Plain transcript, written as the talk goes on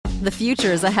The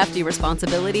future is a hefty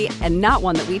responsibility and not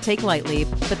one that we take lightly.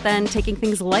 But then taking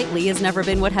things lightly has never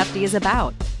been what Hefty is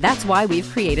about. That's why we've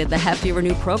created the Hefty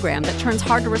Renew program that turns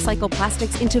hard-to-recycle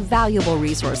plastics into valuable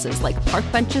resources like park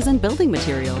benches and building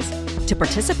materials. To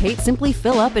participate, simply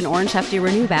fill up an orange Hefty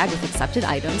Renew bag with accepted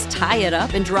items, tie it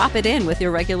up, and drop it in with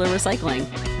your regular recycling.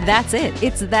 That's it.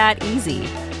 It's that easy.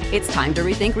 It's time to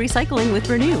rethink recycling with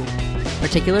Renew.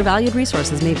 Particular valued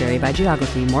resources may vary by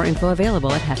geography. More info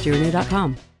available at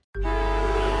heftyrenew.com.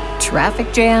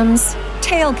 Traffic jams,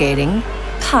 tailgating,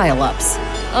 pile-ups.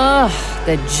 Ugh,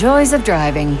 the joys of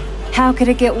driving. How could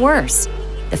it get worse?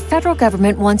 The federal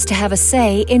government wants to have a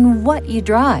say in what you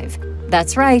drive.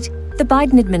 That's right. The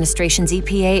Biden administration's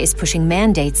EPA is pushing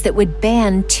mandates that would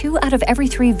ban 2 out of every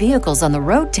 3 vehicles on the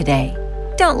road today.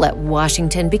 Don't let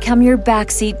Washington become your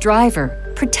backseat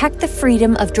driver. Protect the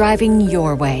freedom of driving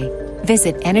your way.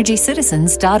 Visit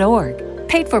EnergyCitizens.org.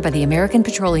 Paid for by the American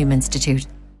Petroleum Institute.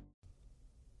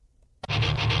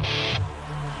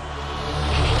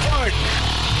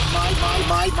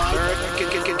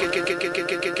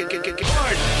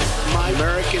 My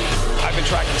American. I've been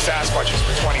tracking Sasquatches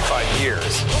for 25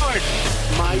 years.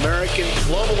 My American.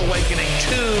 Global awakening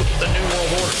to the New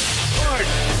World Order.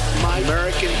 My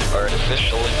American.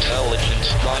 Artificial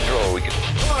intelligence android.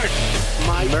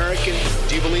 My American.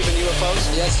 Do you believe in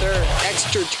UFOs? Yes, sir.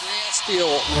 Extraterrestrial.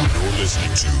 You're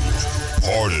listening to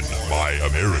Pardon My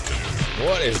American.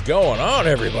 What is going on,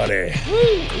 everybody?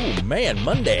 Ooh, man,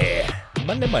 Monday.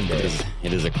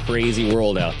 It is a crazy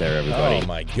world out there, everybody. Oh,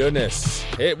 my goodness.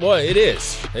 It will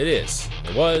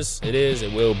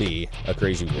be a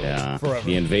crazy world. Yeah, forever.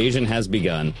 The invasion has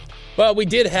begun. But we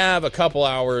did have a couple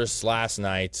hours last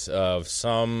night of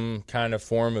some kind of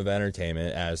form of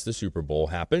entertainment as the Super Bowl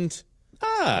happened.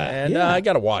 I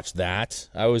got to watch that.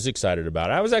 I was excited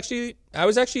about it. I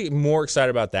was actually more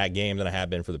excited about that game than I have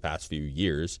been for the past few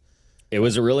years. It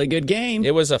was a really good game.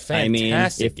 It was a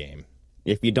fantastic game.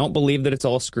 If you don't believe that it's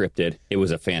all scripted, it was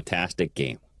a fantastic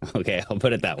game. Okay, I'll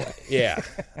put it that way. Yeah.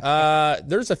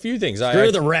 There's a few things.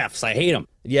 Screw the refs. I hate them.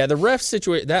 Yeah, the ref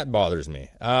situation, that bothers me.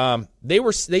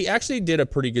 They actually did a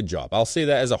pretty good job. I'll say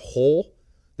that as a whole,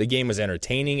 the game was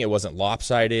entertaining. It wasn't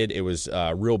lopsided. It was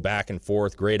real back and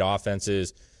forth, great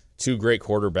offenses, 2 great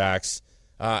quarterbacks.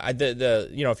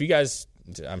 If you guys,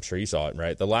 I'm sure you saw it,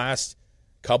 right? The last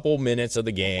couple minutes of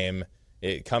the game,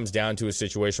 it comes down to a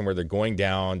situation where they're going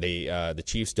down. The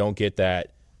Chiefs don't get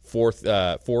that fourth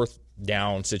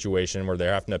down situation where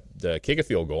they're having to kick a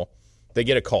field goal. They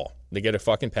get a call. They get a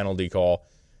fucking penalty call,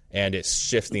 and it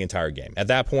shifts the entire game. At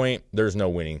that point, there's no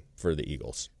winning for the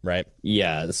Eagles, right?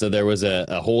 Yeah, so there was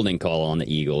a holding call on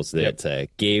the Eagles that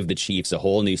gave the Chiefs a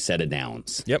whole new set of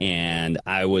downs. Yep. And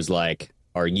I was like,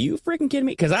 are you freaking kidding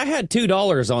me? Because I had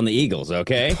 $2 on the Eagles,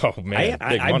 okay? Oh, man.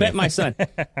 I bet my son.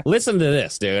 Listen to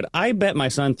this, dude. I bet my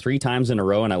son 3 times in a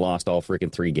row, and I lost all freaking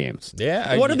 3 games.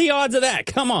 Yeah. What are the odds of that?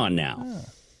 Come on now.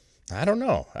 I don't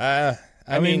know. I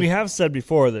mean, we have said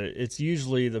before that it's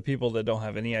usually the people that don't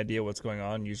have any idea what's going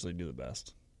on usually do the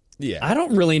best. Yeah. I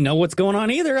don't really know what's going on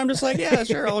either. I'm just like, yeah,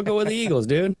 sure, I'll go with the Eagles,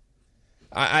 dude.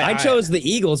 I chose the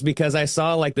Eagles because I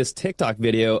saw like this TikTok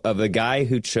video of a guy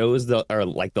who chose the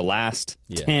last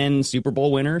 10 Super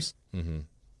Bowl winners,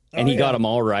 and he got them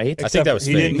all right. I think that was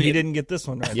fake. He didn't get this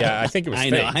one right. Yeah, I think it was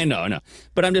fake. I know.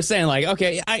 But I'm just saying, like,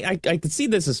 okay, I could see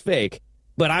this as fake,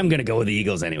 but I'm going to go with the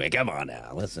Eagles anyway. Come on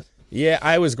now, listen. Yeah,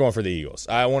 I was going for the Eagles.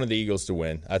 I wanted the Eagles to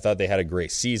win. I thought they had a great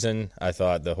season. I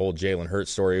thought the whole Jalen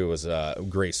Hurts story was a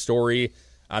great story.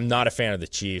 I'm not a fan of the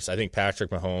Chiefs. I think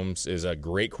Patrick Mahomes is a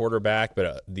great quarterback,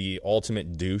 but the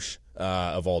ultimate douche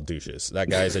of all douches. That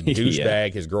guy is a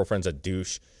douchebag. His girlfriend's a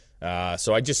douche.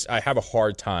 So I have a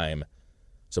hard time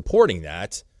supporting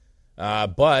that.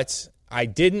 But I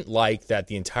didn't like that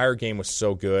the entire game was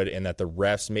so good and that the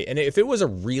refs made – and if it was a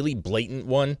really blatant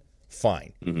one,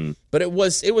 fine. Mm-hmm. But it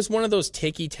was one of those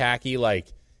ticky-tacky, like,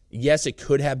 yes, it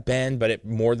could have been, but it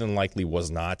more than likely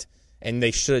was not. And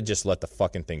they should have just let the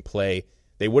fucking thing play.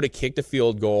 They would have kicked a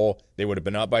field goal. They would have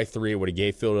been up by 3. It would have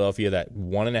gave Philadelphia that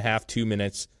 1.5, 2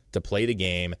 minutes to play the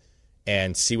game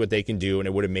and see what they can do, and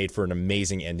it would have made for an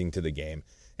amazing ending to the game.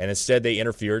 And instead, they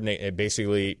interfered, and it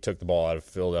basically took the ball out of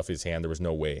Philadelphia's hand. There was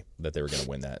no way that they were going to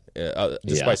win that,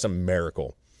 just by some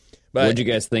miracle. But what did you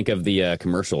guys think of the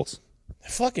commercials?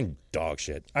 Fucking dog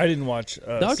shit. I didn't watch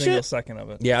a single second of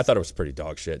it. Yeah, I thought it was pretty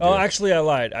dog shit. Dude. Oh, actually, I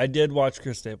lied. I did watch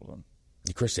Chris Stapleton.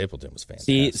 Chris Stapleton was fantastic.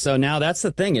 See, so now that's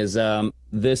the thing is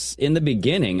this in the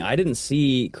beginning, I didn't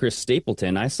see Chris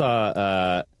Stapleton. I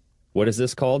saw what is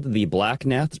this called? The Black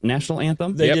National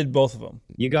Anthem? They did both of them.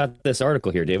 You got this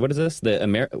article here, Dave. What is this?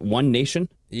 The One Nation?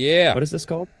 Yeah. What is this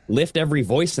called? Lift every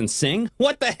voice and sing?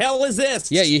 What the hell is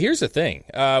this? Yeah, here's the thing.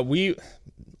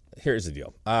 Here's the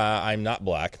deal. I'm not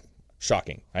black.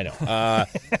 Shocking, I know.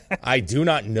 I do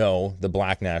not know the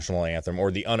Black National Anthem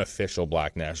or the unofficial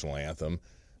Black National Anthem.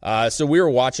 So we were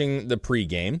watching the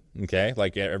pregame, okay,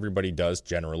 like everybody does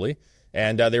generally.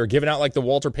 And they were giving out like the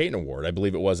Walter Payton Award, I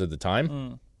believe it was at the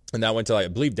time. And that went to, I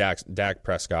believe, Dak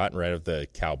Prescott, right, of the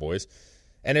Cowboys.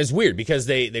 And it was weird because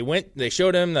they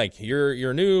showed him, like,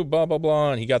 you're new, blah, blah,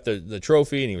 blah. And he got the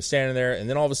trophy and he was standing there. And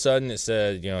then all of a sudden it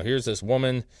said, here's this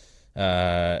woman.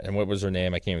 And what was her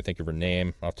name? I can't even think of her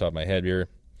name off the top of my head here.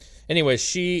 Anyway,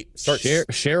 she starts...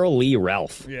 Cheryl Lee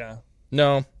Ralph. Yeah.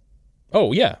 No.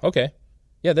 Oh, yeah, okay.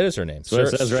 Yeah, that is her name. So it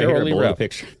says right here below the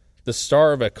picture. The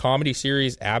star of a comedy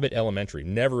series, Abbott Elementary.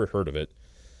 Never heard of it.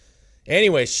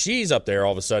 Anyway, she's up there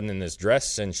all of a sudden in this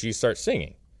dress, and she starts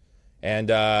singing. And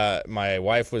my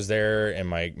wife was there, and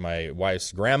my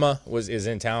wife's grandma is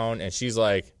in town, and she's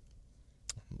like,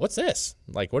 what's this?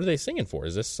 Like, what are they singing for?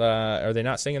 Is this, are they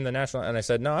not singing the national? And I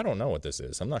said, no, I don't know what this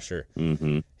is. I'm not sure.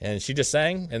 Mm-hmm. And she just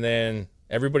sang, and then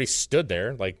everybody stood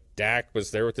there. Like, Dak was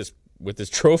there with this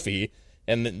trophy,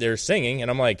 and they're singing,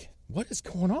 and I'm like, what is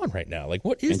going on right now? Like,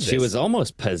 what is this? And she was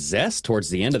almost possessed towards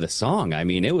the end of the song. I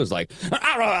mean, it was like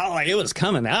it was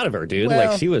coming out of her, dude.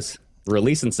 Well, like she was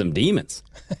releasing some demons.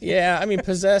 Yeah, I mean,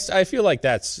 possessed. I feel like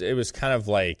it was kind of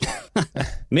like...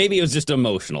 Maybe it was just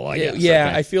emotional, I guess. Yeah,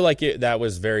 okay. I feel like that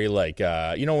was very like,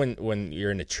 when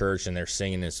you're in a church and they're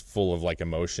singing is full of like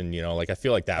emotion, like I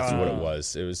feel like that's what it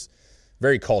was. It was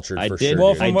very cultured for sure.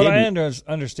 Well, from what I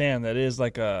understand, that is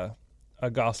like a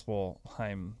gospel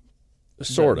hymn.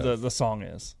 Sort of. The song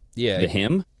is. Yeah. The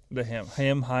hymn? The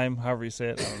hymn, however you say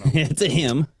it. I don't know. It's a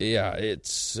hymn. Yeah,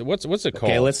 it's what's it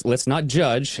called? Okay, let's not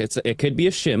judge. It could be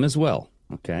a shim as well.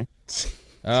 Okay.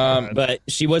 But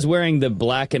she was wearing the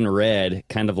black and red,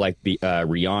 kind of like the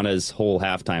Rihanna's whole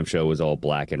halftime show was all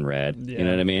black and red. Yeah. You know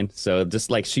what I mean? So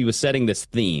just like she was setting this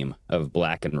theme of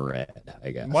black and red, I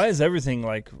guess. Why is everything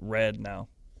like red now?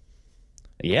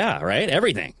 Yeah, right?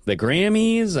 Everything. The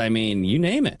Grammys, I mean, you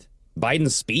name it.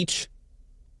 Biden's speech.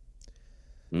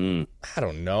 I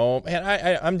don't know,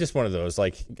 man. I'm just one of those.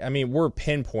 Like, I mean, we're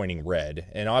pinpointing red,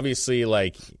 and obviously,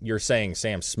 like you're saying,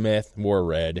 Sam Smith wore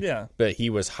red, yeah, but he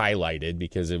was highlighted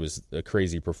because it was a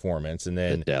crazy performance, and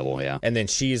then the devil, yeah, and then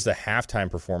she's the halftime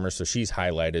performer, so she's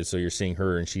highlighted, so you're seeing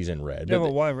her and she's in red. Yeah,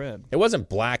 but why red? It wasn't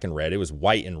black and red; it was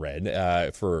white and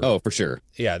red. For sure,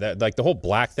 yeah. That like the whole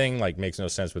black thing like makes no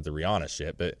sense with the Rihanna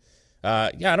shit, but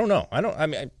yeah, I don't know. I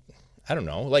don't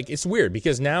know. Like it's weird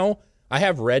because now. I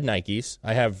have red Nikes.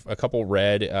 I have a couple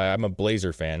red. I'm a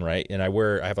Blazer fan, right? And I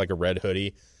have like a red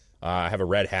hoodie. I have a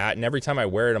red hat, and every time I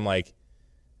wear it, I'm like,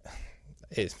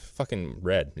 it's fucking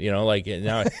red, Like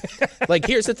now, like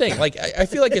here's the thing. Like I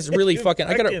feel like it's really fucking.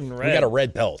 We got a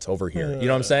red belt over here. You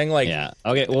know what I'm saying? Like, yeah.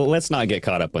 Okay. Well, let's not get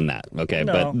caught up on that. Okay.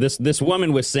 No. But this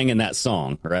woman was singing that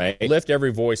song, right? Lift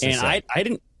every voice. And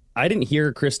I didn't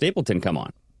hear Chris Stapleton come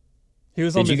on. He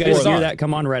was on Did you guys hear that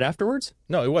come on right afterwards?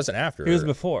 No, it wasn't after. He was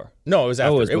before. No, it was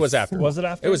after. It was after. Was it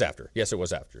after? It was after. Yes, it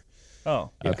was after. Oh,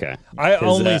 yeah. Okay. I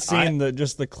only seen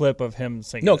just the clip of him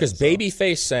singing. No, because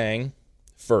Babyface sang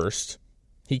first.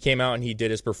 He came out and he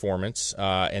did his performance,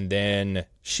 and then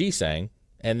she sang,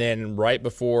 and then right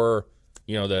before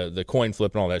the coin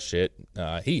flip and all that shit,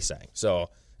 he sang. So.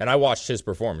 And I watched his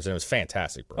performance, and it was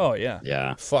fantastic, bro. Oh, yeah.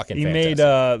 Yeah. Fucking fantastic.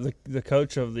 He made the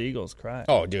coach of the Eagles cry.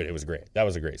 Oh, dude, it was great. That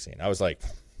was a great scene. I was like,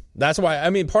 that's why,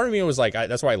 part of me was like,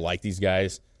 that's why I like these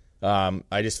guys.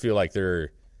 I just feel like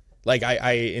they're, like,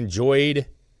 I enjoyed,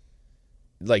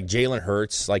 like, Jalen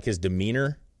Hurts, like, his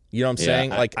demeanor. You know what I'm saying?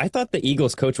 Like, I thought the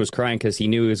Eagles coach was crying because he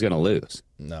knew he was going to lose.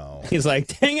 No. He's like,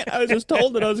 dang it, I was just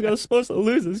told that I was supposed to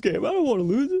lose this game. I don't want to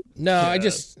lose it. No, I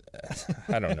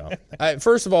don't know.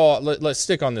 First of all, let's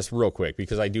stick on this real quick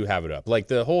because I do have it up. Like,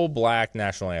 the whole Black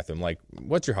National Anthem, like,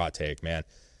 what's your hot take, man?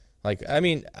 Like, I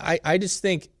mean, I just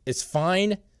think it's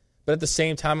fine. But at the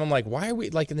same time, I'm like, why are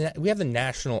we, like, we have the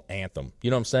national anthem.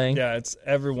 You know what I'm saying? Yeah, it's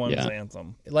everyone's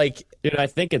anthem. Like, dude, I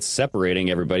think it's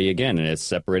separating everybody again, and it's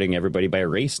separating everybody by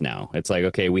race now. It's like,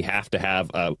 okay, we have to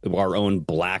have our own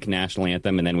black national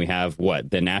anthem, and then we have what?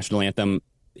 The national anthem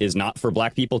is not for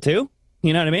black people too?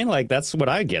 You know what I mean? Like, that's what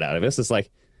I get out of this. It's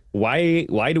like, why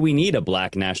do we need a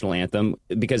black national anthem?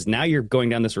 Because now you're going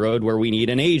down this road where we need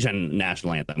an Asian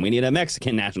national anthem. We need a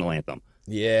Mexican national anthem.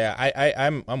 Yeah,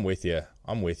 I'm with you.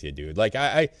 I'm with you, dude. Like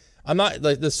I'm not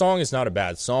like the song is not a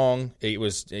bad song. It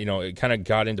was, it kind of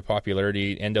got into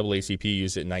popularity. NAACP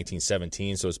used it in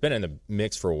 1917, so it's been in the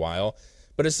mix for a while.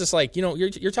 But it's just like,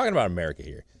 you're talking about America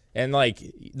here. And like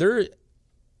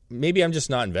maybe I'm just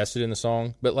not invested in the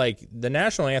song, but like the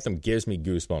national anthem gives me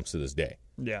goosebumps to this day.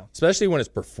 Yeah. Especially when it's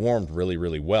performed really,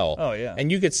 really well. Oh, yeah.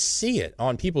 And you could see it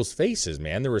on people's faces,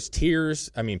 man. There was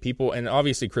tears. I mean, people, and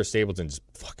obviously Chris Stapleton just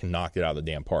fucking knocked it out of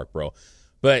the damn park, bro.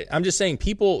 But I'm just saying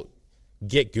people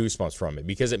get goosebumps from it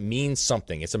because it means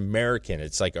something. It's American.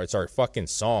 It's like, it's our fucking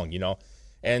song, you know?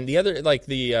 And the other, like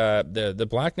the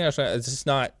black national, it's just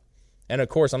not, and of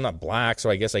course I'm not black,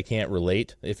 so I guess I can't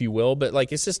relate, if you will, but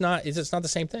like, it's just not the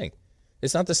same thing.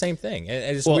 It's not the same thing.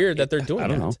 And it's weird that they're doing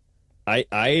that.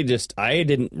 I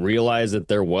didn't realize that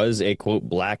there was a quote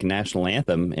black national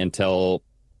anthem until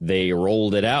they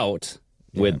rolled it out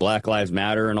with Black Lives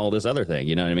Matter and all this other thing.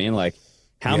 You know what I mean? Like,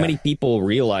 how many people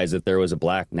realize that there was a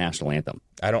black national anthem?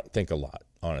 I don't think a lot,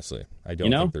 honestly. I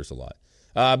don't think there's a lot.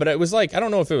 But it was like, I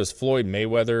don't know if it was Floyd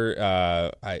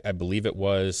Mayweather. I believe it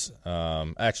was.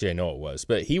 Actually, I know it was.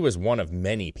 But he was one of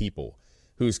many people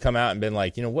who's come out and been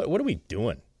like, you know, what are we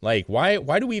doing? Like, why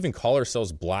do we even call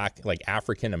ourselves black, like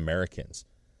African Americans?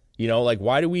 You know, like,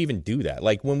 why do we even do that?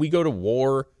 Like, when we go to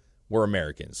war, we're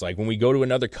Americans. Like, when we go to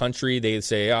another country, they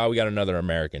say, oh, we got another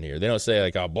American here. They don't say,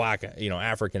 like, oh, black, you know,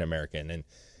 African American. And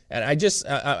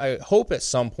I hope at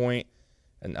some point,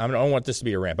 and I don't want this to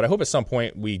be a rant, but I hope at some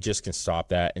point we just can stop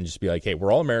that and just be like, hey,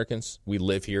 we're all Americans. We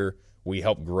live here. We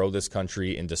help grow this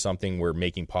country into something we're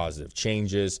making positive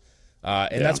changes.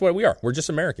 And that's what we are. We're just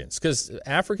Americans. Because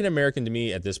African American to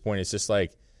me at this point is just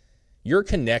like, your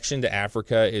connection to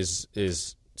Africa is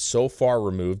so far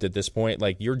removed at this point.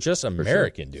 Like, you're just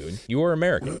American, dude. You are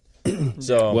American.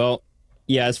 So well,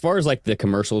 yeah. As far as like the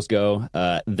commercials go,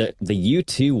 the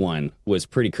U2 one was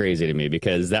pretty crazy to me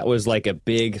because that was like a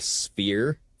big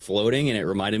sphere floating, and it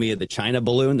reminded me of the China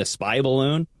balloon, the spy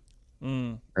balloon.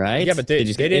 Right? Yeah, but they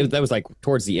didn't. That was like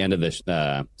towards the end of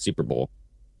the Super Bowl.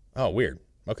 Oh, weird.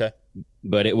 Okay.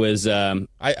 But it was. I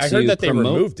heard that they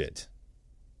removed it.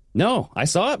 No, I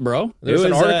saw it, bro. There's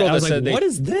an article that said what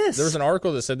is this? There was an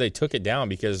article that said they took it down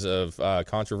because of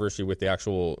controversy with the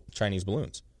actual Chinese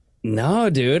balloons. No,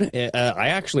 dude. I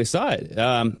actually saw it.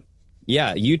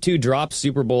 Yeah, U2 dropped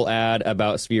Super Bowl ad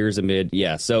about spheres amid.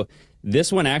 Yeah, so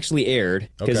this one actually aired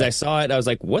because I saw it. I was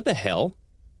like, what the hell?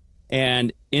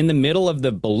 And in the middle of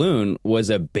the balloon was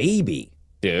a baby,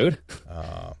 dude.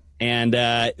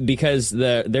 And because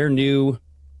their new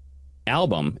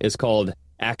album is called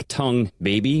Actung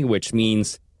Baby, which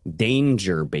means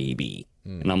danger baby.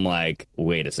 And I'm like,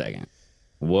 wait a second.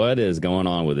 What is going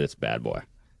on with this bad boy?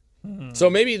 So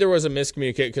maybe there was a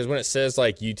miscommunication because when it says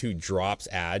like YouTube drops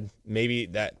ad, maybe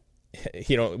that,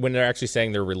 you know, when they're actually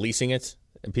saying they're releasing it,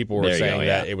 and people were saying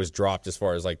that it was dropped as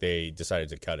far as like they decided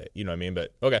to cut it. You know what I mean?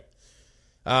 But okay.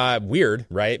 Weird,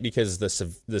 right? Because the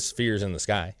spheres in the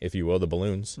sky, if you will, the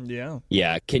balloons. Yeah.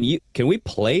 Yeah. Can we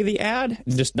play the ad?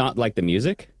 Just not like the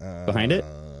music behind it?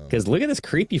 Because look at this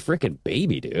creepy freaking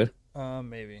baby, dude.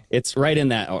 Maybe. It's right in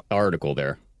that article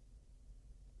there.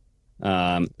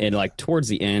 And like towards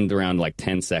the end, around like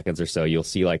 10 seconds or so, you'll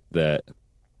see like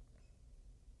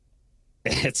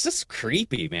it's just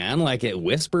creepy, man. Like it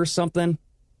whispers something.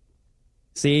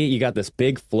 See, you got this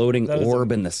big floating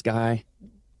orb in the sky.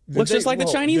 Looks just like the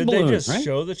Chinese balloon, they just right?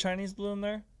 show the Chinese balloon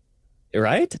there?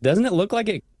 Right? Doesn't it look like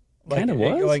it kind of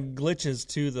was? It like glitches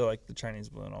to the Chinese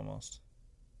balloon almost.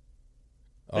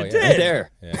 Oh, it yeah. did. Right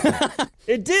there. Yeah.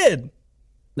 It did.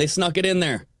 They snuck it in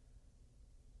there.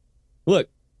 Look.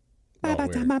 Oh,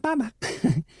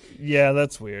 Yeah,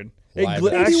 that's weird. It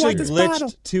Live actually this glitched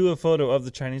bottle. to a photo of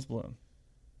the Chinese balloon.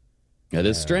 That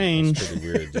is strange. That's pretty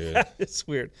weird, dude. It's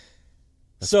weird.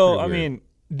 That's So, pretty I weird. mean,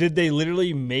 did they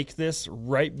literally make this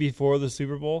right before the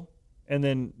Super Bowl and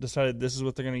then decided this is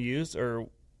what they're going to use? Or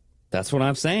That's what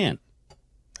I'm saying.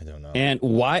 I don't know. And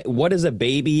what does a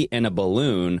baby and a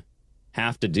balloon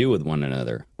have to do with one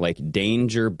another? Like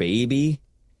danger baby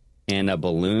and a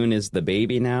balloon is the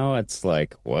baby now? It's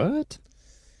like, what?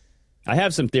 I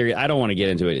have some theory. I don't want to get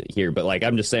into it here, but like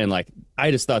I'm just saying, like,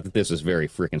 I just thought that this was very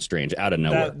freaking strange out of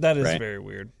nowhere. that is right? very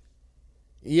weird.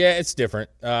 Yeah, it's different.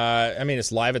 I mean,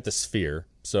 it's live at the Sphere,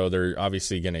 so they're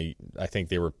obviously going to, I think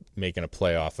they were making a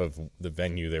play off of the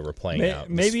venue they were playing out.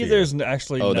 Maybe the there's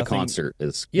actually nothing. the concert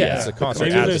is. Yeah, it's a concert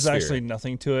Maybe at the there's Sphere. actually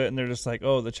nothing to it, and they're just like,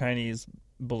 oh, the Chinese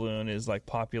balloon is like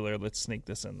popular. Let's sneak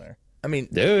this in there. I mean,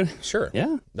 Dude. sure.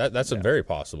 Yeah. That's a very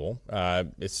possible.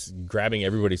 It's grabbing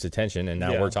everybody's attention, and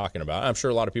now we're talking about it. I'm sure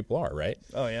a lot of people are, right?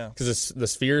 Oh, yeah. Because the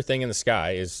Sphere thing in the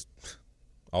sky is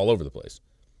all over the place.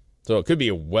 So it could be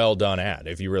a well-done ad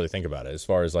if you really think about it, as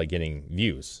far as like getting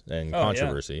views and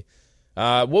controversy.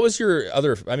 What was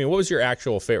your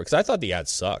actual favorite? Because I thought the ad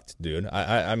sucked, dude.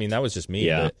 I mean, that was just me.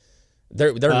 Yeah.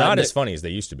 But they're not as funny as they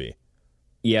used to be.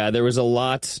 Yeah, there was a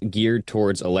lot geared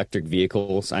towards electric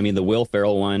vehicles. I mean, the Will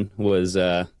Ferrell one was,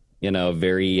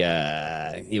 very,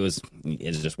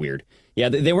 it's just weird. Yeah,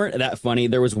 they weren't that funny.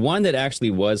 There was one that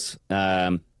actually was,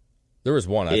 there was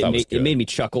one I thought was good. It made me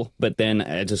chuckle, but then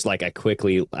I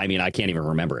can't even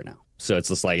remember it now. So it's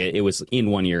just like, it was in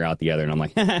one ear, out the other, and I'm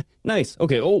like, nice.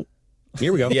 Okay,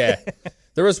 here we go. Yeah.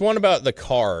 There was one about the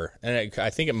car, and I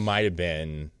think it might have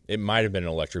been an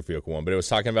electric vehicle one, but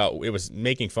it was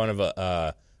making fun of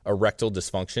a erectile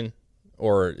dysfunction,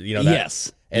 or that.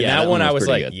 Yes. And that one I was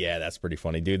like, good. yeah, that's pretty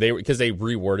funny, dude. Because they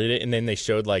reworded it, and then they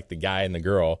showed like the guy and the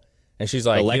girl, and she's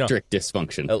like, electric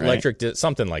dysfunction,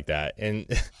 something like that. And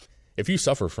if you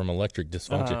suffer from electric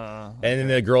dysfunction, and then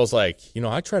the girl's like,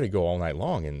 I try to go all night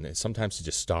long, and sometimes it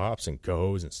just stops and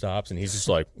goes and stops, and he's just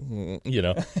like,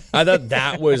 I thought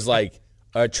that was like.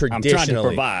 Traditionally, I'm trying to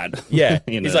provide. Yeah,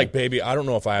 he's like, baby, I don't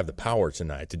know if I have the power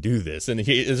tonight to do this, and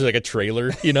it's like a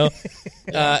trailer,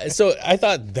 So I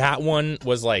thought that one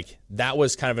was that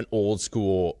was kind of an old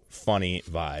school funny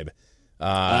vibe.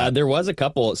 There was a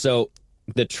couple. So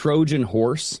the Trojan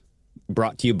Horse,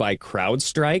 brought to you by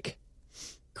CrowdStrike.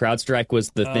 CrowdStrike was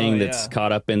the thing that's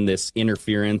caught up in this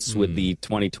interference with the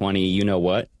 2020. You know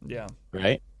what? Yeah.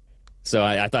 Right. So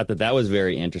I thought that was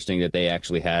very interesting that they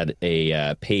actually had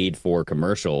a paid-for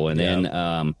commercial. And then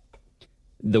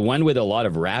the one with a lot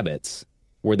of rabbits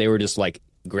where they were just, like,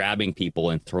 grabbing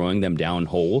people and throwing them down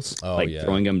holes,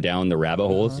 throwing them down the rabbit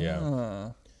holes.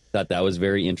 Yeah. Thought that was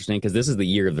very interesting because this is the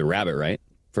year of the rabbit, right,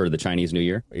 for the Chinese New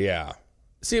Year? Yeah.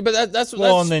 See, but that's...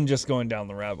 and then just going down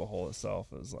the rabbit hole itself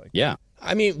is like... Yeah.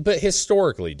 I mean, but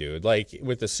historically, dude, like,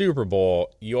 with the Super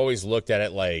Bowl, you always looked at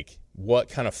it like... What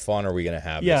kind of fun are we going to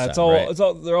have? Yeah, this time, right? it's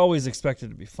all. They're always expected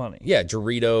to be funny. Yeah,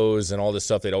 Doritos and all this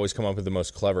stuff. They'd always come up with the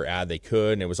most clever ad they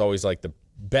could, and it was always like the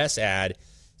best ad,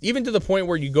 even to the point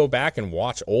where you go back and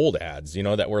watch old ads,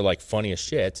 that were like funny as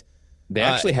shit. They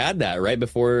actually had that right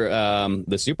before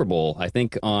the Super Bowl. I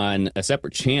think on a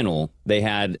separate channel they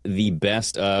had the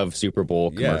best of Super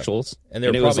Bowl commercials, and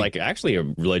it was like actually a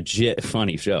legit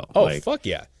funny show. Oh, fuck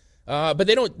yeah! But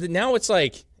they don't. Now it's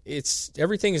like.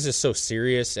 Everything is just so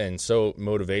serious and so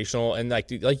motivational, and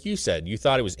like you said, you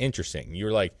thought it was interesting. You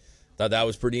were like, thought that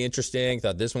was pretty interesting.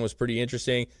 Thought this one was pretty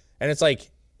interesting, and it's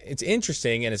like it's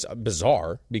interesting and it's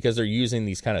bizarre because they're using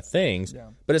these kind of things,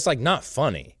 but it's like not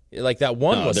funny. Like that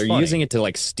one was they're funny. using it to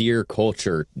like steer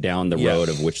culture down the road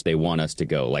of which they want us to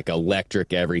go, like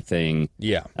electric everything.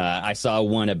 Yeah, I saw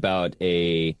one about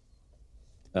a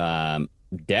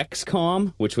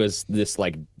Dexcom, which was this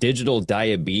like digital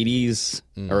diabetes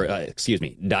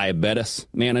diabetes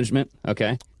management.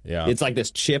 Okay. Yeah. It's like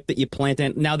this chip that you plant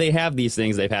in. Now they have these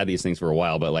things. They've had these things for a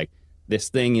while, but like this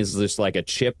thing is just like a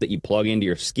chip that you plug into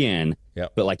your skin.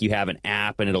 Yep. But like you have an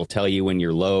app and it'll tell you when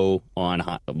you're low on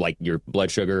like your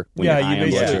blood sugar. When you're high you on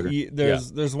blood sugar.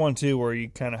 basically there's one too where you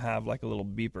kind of have like a little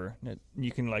beeper.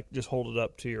 You can like just hold it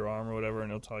up to your arm or whatever,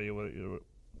 and it'll tell you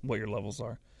what your levels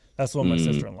are. That's the one my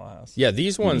sister-in-law has. Yeah,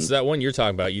 these ones, that one you're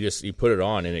talking about, you put it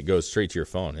on and it goes straight to your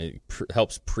phone. It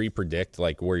helps pre-predict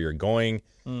like where you're going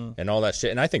and all that shit.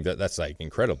 And I think that's like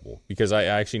incredible because I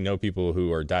actually know people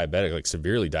who are diabetic, like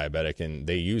severely diabetic, and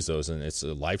they use those, and it's a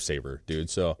lifesaver,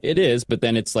 dude. So it is, but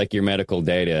then it's like your medical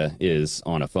data is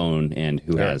on a phone, and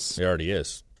it already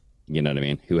is. You know what I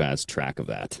mean? Who has track of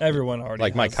that? Everyone already.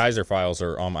 Like my Kaiser files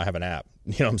are I have an app.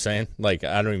 You know what I'm saying? Like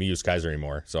I don't even use Kaiser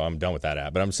anymore, so I'm done with that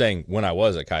app. But I'm saying when I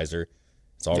was at Kaiser,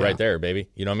 it's all right there, baby.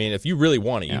 You know what I mean? If you really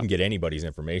want it, you can get anybody's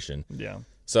information. Yeah.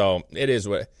 So it is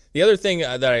what. The other thing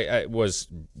that I was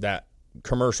that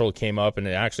commercial came up, and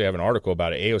I actually have an article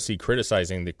about it. AOC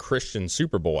criticizing the Christian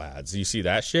Super Bowl ads. You see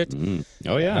that shit? Mm-hmm.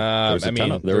 Oh yeah.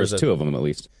 There was two of them at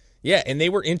least. Yeah, and they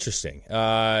were interesting.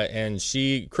 And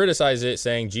she criticized it,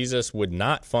 saying Jesus would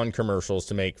not fund commercials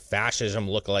to make fascism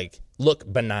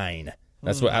look benign.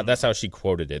 That's how she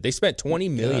quoted it. They spent $20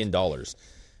 million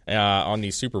on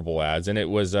these Super Bowl ads, and it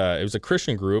was a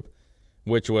Christian group,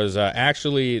 which was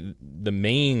actually the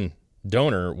main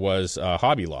donor was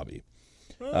Hobby Lobby.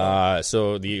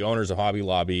 So the owners of Hobby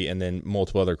Lobby and then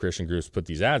multiple other Christian groups put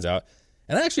these ads out,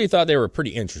 and I actually thought they were pretty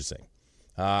interesting.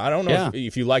 I don't know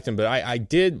if you liked them, but I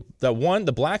did. The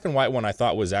black and white one I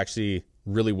thought was actually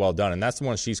really well done, and that's the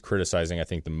one she's criticizing, I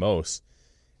think, the most.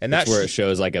 And that's where it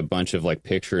shows like a bunch of like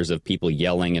pictures of people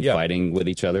yelling and fighting with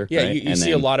each other. Yeah, right? you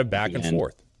see a lot of back and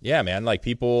forth. Yeah, man, like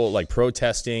people like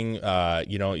protesting.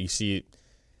 You see,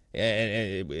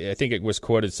 and I think it was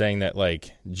quoted saying that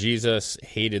like Jesus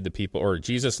hated the people, or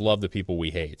Jesus loved the people we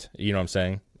hate. You know what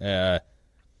I'm saying?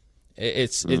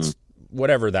 It's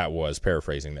whatever that was,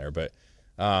 paraphrasing there, but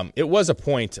it was a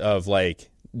point of like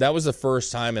that was the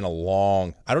first time in a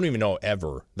long, I don't even know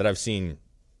ever, that I've seen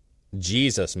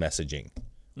Jesus messaging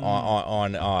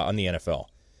on the NFL.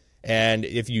 And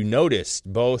if you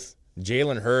noticed, both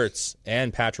Jalen Hurts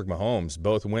and Patrick Mahomes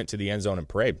both went to the end zone and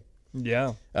prayed.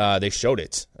 Yeah. They showed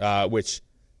it, which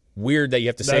weird that you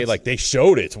have to say, like, they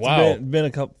showed it. Wow. It's been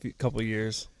a couple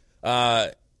years.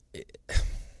 I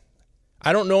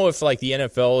don't know if, like, the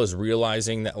NFL is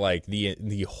realizing that, like,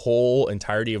 the whole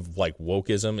entirety of, like,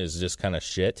 wokeism is just kind of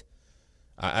shit.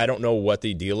 I don't know what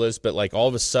the deal is, but, like, all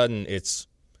of a sudden it's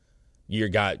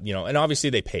and obviously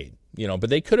they paid, but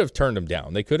they could have turned them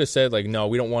down. They could have said, like, no,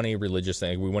 we don't want any religious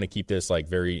thing. We want to keep this, like,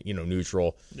 very,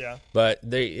 neutral. Yeah. But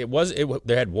they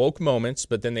had woke moments,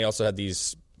 but then they also had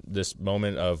this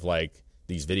moment of, like,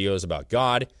 these videos about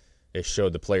God. It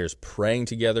showed the players praying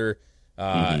together.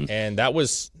 And that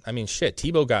was,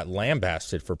 Tebow got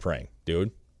lambasted for praying,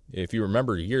 dude. If you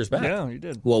remember years back. Yeah, you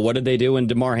did. Well, what did they do when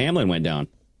DeMar Hamlin went down?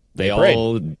 They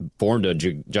all formed a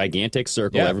gigantic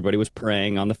circle. Yeah. Everybody was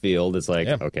praying on the field. It's like,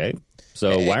 okay,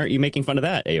 so why aren't you making fun of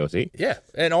that, AOC? Yeah,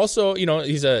 and also,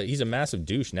 he's a massive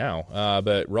douche now.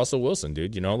 But Russell Wilson,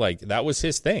 dude, like, that was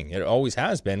his thing. It always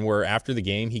has been, where after the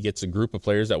game he gets a group of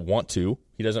players that want to.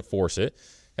 He doesn't force it,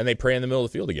 and they pray in the middle of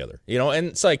the field together. And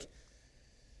it's like,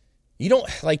 you don't,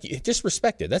 like, just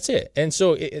respect it. That's it. And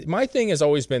so my thing has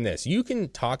always been this: you can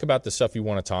talk about the stuff you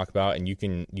want to talk about, and you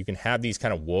can have these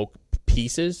kind of woke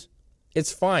pieces.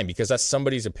 It's fine, because that's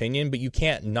somebody's opinion, but you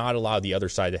can't not allow the other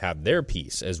side to have their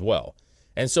piece as well.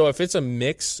 And so if it's a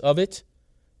mix of it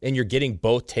and you're getting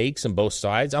both takes and both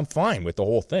sides, I'm fine with the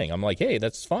whole thing. I'm like, hey,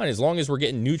 that's fine, as long as we're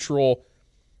getting neutral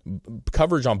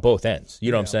coverage on both ends.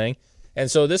 You know what I'm saying?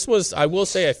 And so this was, I will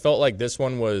say, I felt like this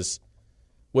one was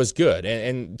good.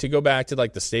 And to go back to,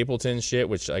 like, the Stapleton shit,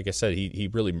 which, like I said, he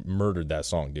really murdered that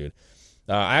song, dude.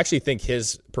 I actually think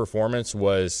his performance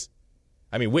was,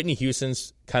 Whitney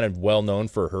Houston's kind of well known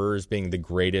for hers being the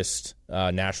greatest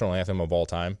national anthem of all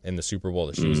time in the Super Bowl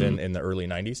that she was in the early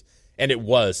 90s. And it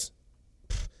was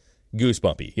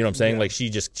goosebumpy. You know what I'm saying? Yeah. Like,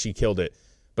 she killed it.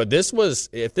 But this was,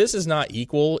 if this is not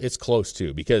equal, it's close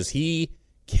to, because he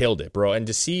killed it, bro. And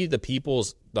to see the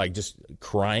people's, like, just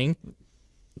crying,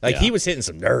 like, he was hitting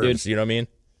some nerves. Dude, you know what I mean?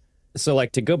 So,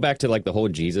 like, to go back to, like, the whole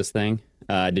Jesus thing,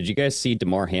 did you guys see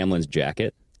DeMar Hamlin's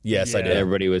jacket? Yes, I did.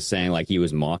 Everybody was saying, like, he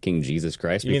was mocking Jesus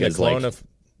Christ. You mean the clone of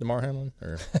DeMar Hamlin?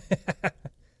 Or?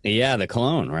 Yeah, the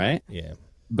clone, right? Yeah.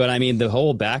 But, the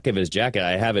whole back of his jacket,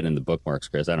 I have it in the bookmarks,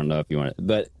 Chris. I don't know if you want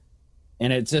it.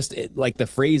 And it's just, like, the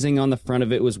phrasing on the front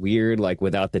of it was weird. Like,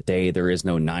 without the day, there is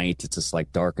no night. It's just,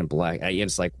 like, dark and black.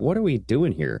 It's like, what are we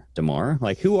doing here, DeMar?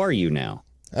 Like, who are you now?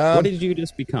 What did you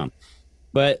just become?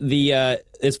 But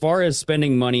as far as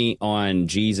spending money on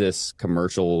Jesus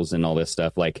commercials and all this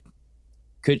stuff, like,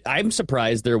 I'm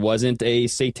surprised there wasn't a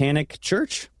satanic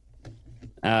church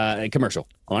commercial,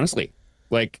 honestly,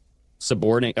 like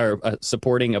supporting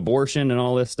abortion and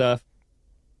all this stuff.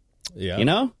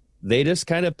 Yeah, they just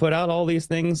kind of put out all these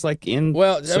things, like, in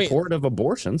support of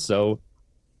abortion. So,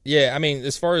 yeah,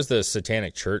 as far as the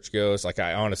satanic church goes, like,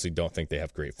 I honestly don't think they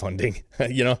have great funding.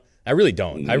 I really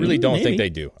don't. I really don't think they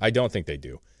do. I don't think they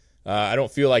do. I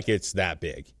don't feel like it's that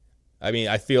big.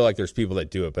 I feel like there's people that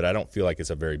do it, but I don't feel like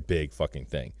it's a very big fucking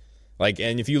thing. Like,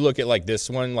 and if you look at, like, this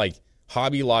one, like,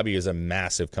 Hobby Lobby is a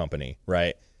massive company,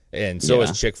 right? And so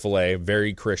is Chick-fil-A,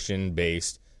 very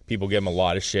Christian-based. People give them a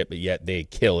lot of shit, but yet they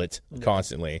kill it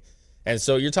constantly. And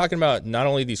so you're talking about not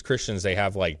only these Christians, they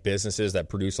have, like, businesses that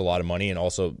produce a lot of money and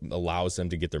also allows them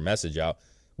to get their message out.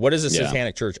 What does a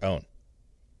satanic church own?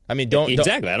 Don't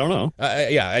exactly. I don't know.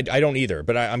 I don't either.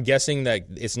 But I'm guessing that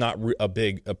it's not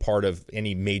a part of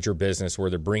any major business where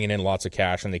they're bringing in lots of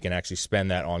cash and they can actually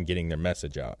spend that on getting their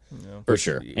message out. Yeah. For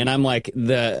sure. And I'm like,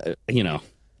 the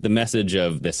message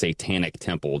of the Satanic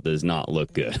Temple does not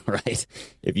look good, right?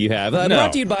 If you have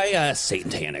brought to you by a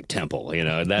Satanic Temple,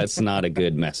 that's not a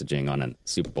good messaging on a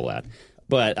Super Bowl ad.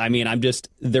 But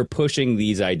they're pushing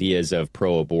these ideas of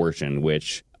pro-abortion,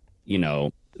 which,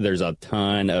 there's a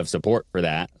ton of support for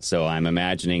that. So I'm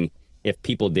imagining if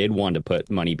people did want to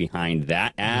put money behind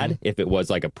that ad, if it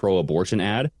was like a pro-abortion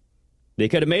ad, they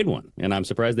could have made one. And I'm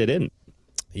surprised they didn't.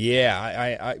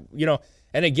 Yeah,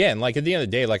 and again, like, at the end of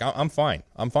the day, like, I'm fine.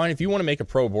 I'm fine. If you want to make a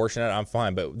pro-abortion ad, I'm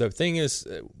fine. But the thing is,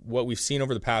 what we've seen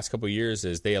over the past couple of years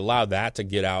is they allow that to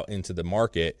get out into the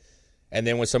market. And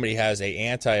then when somebody has a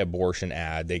anti-abortion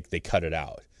ad, they cut it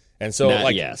out. And so,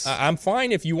 I'm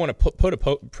fine if you want to put a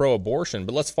pro-abortion,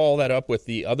 but let's follow that up with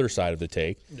the other side of the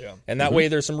take. Yeah. And that way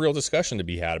there's some real discussion to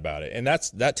be had about it. And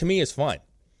that to me is fine.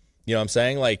 You know what I'm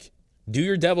saying? Like, do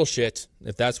your devil shit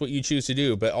if that's what you choose to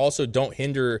do, but also don't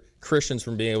hinder Christians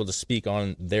from being able to speak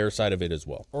on their side of it as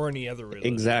well. Or any other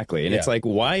religion. Exactly. And it's like,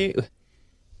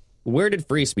 where did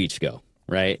free speech go?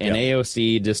 right? And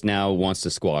AOC just now wants to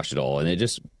squash it all, and it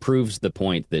just proves the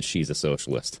point that she's a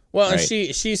socialist. Well, right?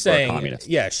 and she's saying,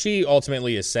 she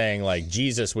ultimately is saying, like,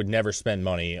 Jesus would never spend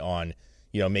money on,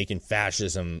 making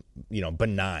fascism,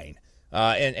 benign.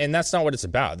 And that's not what it's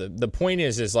about. The point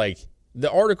is like the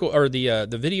article or the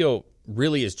video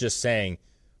really is just saying,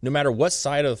 no matter what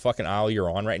side of the fucking aisle you're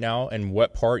on right now and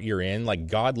what part you're in, like,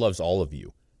 God loves all of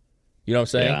you. You know what I'm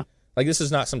saying? Yeah. Like, this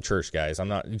is not some church, guys. I'm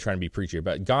not trying to be preachy,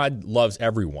 but God loves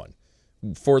everyone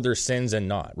for their sins and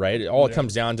not, right? It all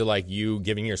comes down to, like, you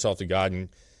giving yourself to God and,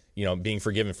 being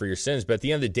forgiven for your sins. But at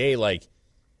the end of the day, like,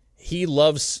 he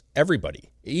loves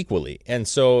everybody equally. And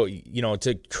so,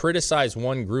 to criticize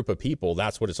one group of people,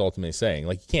 that's what it's ultimately saying.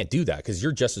 Like, you can't do that because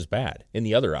you're just as bad in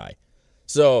the other eye.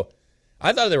 So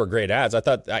I thought they were great ads. I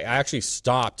thought I actually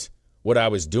stopped what I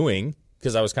was doing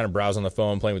because I was kind of browsing the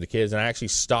phone, playing with the kids, and I actually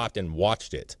stopped and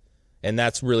watched it. And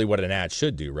that's really what an ad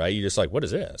should do, right? You're just like, what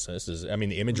is this?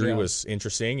 The imagery was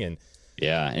interesting. And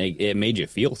yeah, and it made you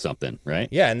feel something, right?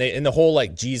 Yeah, and the whole,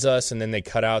 like, Jesus, and then they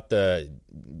cut out the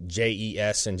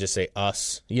JES and just say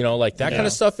us, like that kind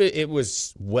of stuff. It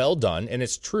was well done, and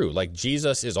it's true. Like,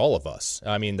 Jesus is all of us.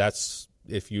 I mean, that's,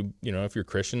 if you're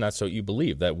Christian, that's what you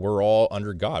believe, that we're all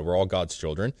under God. We're all God's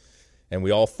children, and we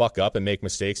all fuck up and make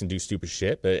mistakes and do stupid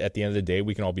shit. But at the end of the day,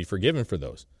 we can all be forgiven for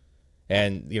those.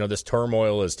 And, this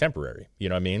turmoil is temporary, you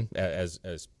know what I mean?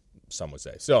 As some would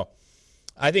say. So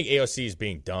I think AOC is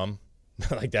being dumb.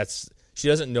 Like, she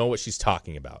doesn't know what she's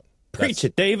talking about. Preach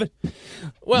it, David.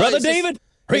 Well, Brother David,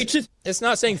 preach it. It's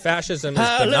not saying fascism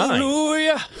is benign.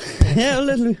 Hallelujah.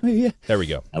 Hallelujah. There we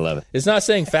go. I love it. It's not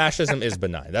saying fascism is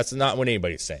benign. That's not what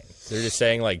anybody's saying. They're just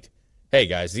saying, like, hey,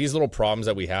 guys, these little problems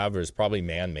that we have is probably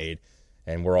man-made,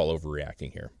 and we're all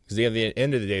overreacting here. Because at the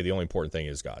end of the day, the only important thing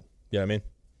is God. You know what I mean?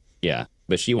 Yeah,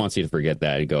 but she wants you to forget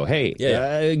that and go,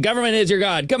 hey, government is your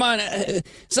God. Come on,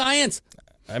 science.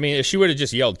 I mean, if she would have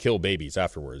just yelled "kill babies"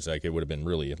 afterwards, like, it would have been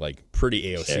really, like,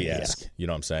 pretty AOC-esque. You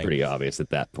know what I'm saying? Pretty obvious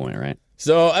at that point, right?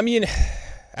 So, I mean,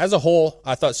 as a whole,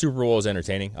 I thought Super Bowl was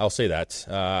entertaining. I'll say that.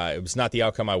 It was not the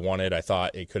outcome I wanted. I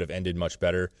thought it could have ended much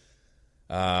better.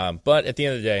 But at the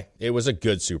end of the day, it was a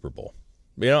good Super Bowl.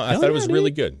 I thought it was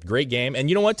really good. Great game. And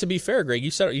you know what? To be fair, Greg,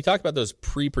 you talked about those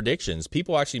pre-predictions.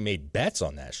 People actually made bets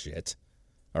on that shit.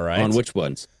 All right. On which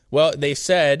ones? Well, they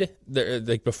said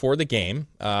before the game,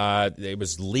 it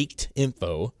was leaked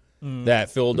info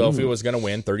that Philadelphia was going to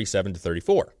win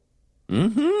 37-34.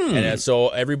 Mm-hmm. And so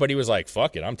everybody was like,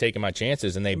 fuck it, I'm taking my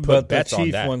chances. And they put bets on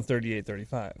that. But the Chiefs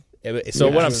won 38-35. So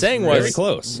what I'm saying was very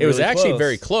close. It was really actually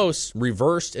very close,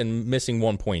 reversed, and missing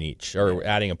 1 point each, or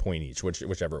adding a point each,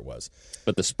 whichever it was.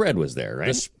 But the spread was there, right?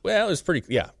 It was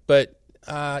pretty, yeah. But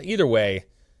either way,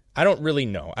 I don't really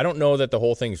know. I don't know that the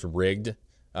whole thing's rigged.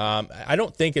 I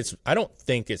don't think it's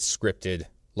scripted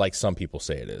like some people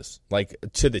say it is, like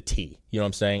to the T. You know what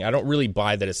I'm saying? I don't really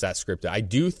buy that it's that scripted. I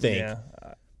do think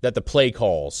that the play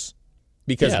calls,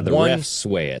 because the refs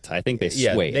sway it. I think they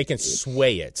sway it. They can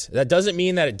sway it. That doesn't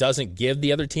mean that it doesn't give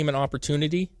the other team an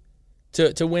opportunity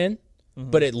to win,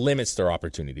 but it limits their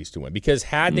opportunities to win. Because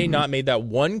had they not made that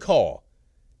one call,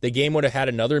 the game would have had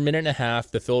another minute and a half.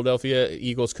 The Philadelphia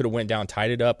Eagles could have went down, tied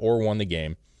it up, or won the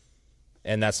game.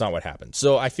 And that's not what happened.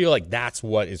 So I feel like that's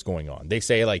what is going on. They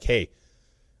say, like, hey,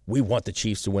 we want the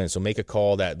Chiefs to win, so make a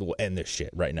call that will end this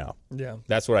shit right now. Yeah.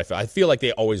 That's what I feel. I feel like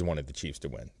they always wanted the Chiefs to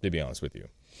win, to be honest with you.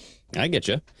 I get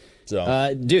you.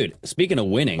 So, dude, speaking of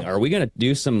winning, are we going to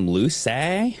do some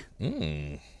Lucy?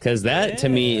 Because that, to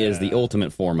me, is the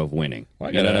ultimate form of winning. Well,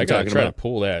 I got to try to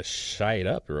pull that shite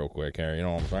up real quick here. You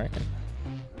know what I'm saying?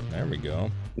 There we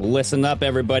go. Listen up,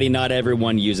 everybody. Not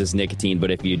everyone uses nicotine, but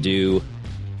if you do,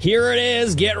 here it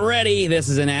is. Get ready. This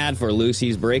is an ad for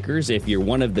Lucy's Breakers. If you're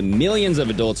one of the millions of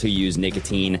adults who use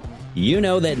nicotine, you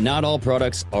know that not all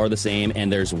products are the same,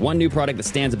 and there's one new product that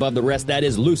stands above the rest. That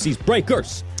is Lucy's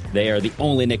Breakers. They are the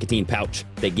only nicotine pouch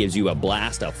that gives you a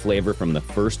blast of flavor from the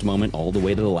first moment all the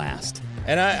way to the last.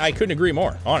 And I couldn't agree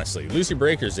more, honestly. Lucy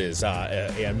Breakers is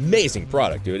an amazing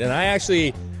product, dude. And I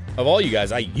actually, of all you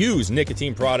guys, I use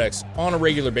nicotine products on a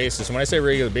regular basis. And when I say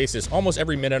regular basis, almost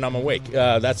every minute I'm awake.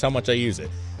 That's how much I use it.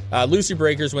 Lucy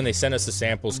Breakers, when they send us the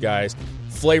samples, guys,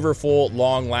 flavorful,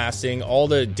 long-lasting. All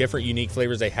the different unique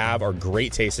flavors they have are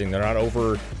great tasting. They're not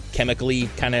over chemically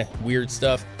kind of weird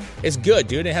stuff. It's good,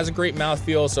 dude. It has a great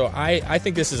mouthfeel. So I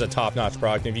think this is a top-notch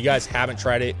product. And if you guys haven't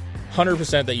tried it,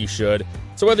 100% that you should.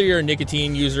 So whether you're a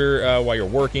nicotine user while you're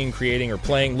working, creating, or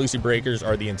playing, Lucy Breakers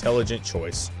are the intelligent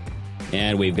choice.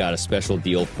 And we've got a special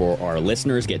deal for our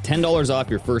listeners. Get $10 off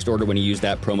your first order when you use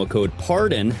that promo code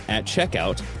PARDON at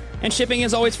checkout. And shipping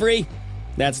is always free.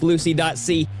 That's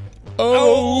Lucy.co.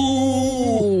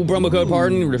 promo code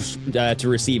Pardon to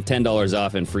receive $10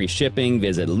 off and free shipping.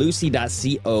 Visit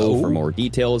Lucy.co for more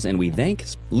details, and we thank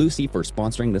Lucy for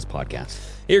sponsoring this podcast.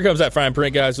 Here comes that fine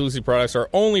print, guys. Lucy products are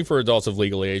only for adults of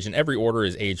legal age, and every order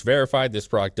is age verified. This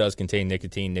product does contain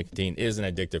nicotine. Nicotine is an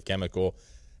addictive chemical.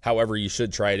 However, you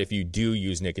should try it if you do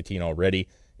use nicotine already.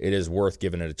 It is worth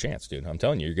giving it a chance, dude. I'm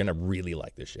telling you, you're going to really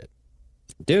like this shit.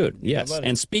 Dude, yes.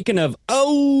 And speaking of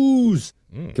O's,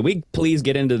 can we please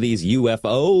get into these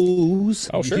UFOs?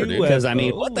 Oh, sure, dude. Because, I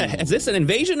mean, what the heck? Is this an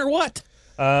invasion or what?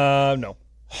 No.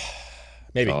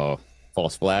 Maybe. Oh,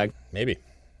 false flag? Maybe.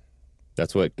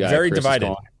 That's what very Chris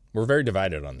divided. We're very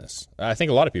divided on this. I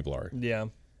think a lot of people are. Yeah.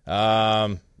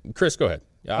 Chris, go ahead.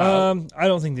 I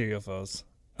don't think they're UFOs.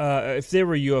 If they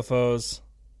were UFOs...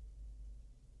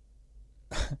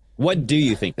 What do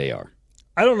you think they are?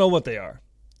 I don't know what they are.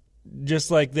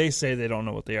 Just like they say they don't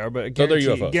know what they are, but so they're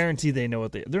UFOs. Guarantee they know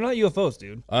what they are. They're not UFOs,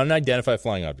 dude. Unidentified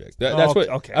flying objects. That's what.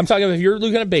 Okay. I'm talking about if you're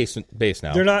looking at base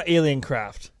now. They're not alien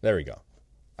craft. There we go.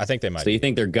 I think they might. So you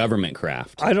think they're government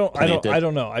craft? I don't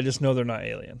know. I just know they're not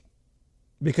alien.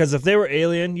 Because if they were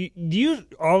alien, do you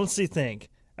honestly think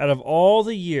out of all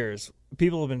the years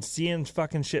people have been seeing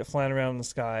fucking shit flying around in the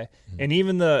sky, and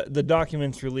even the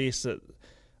documents released that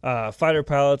fighter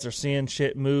pilots are seeing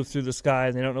shit move through the sky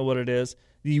and they don't know what it is?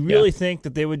 Do you really think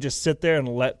that they would just sit there and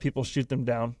let people shoot them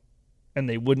down, and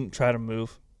they wouldn't try to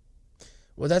move?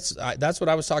 Well, that's what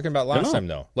I was talking about last time,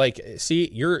 though. Like,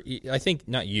 see, I think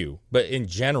not you, but in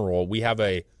general, we have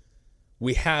a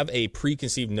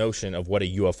preconceived notion of what a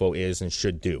UFO is and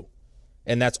should do,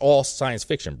 and that's all science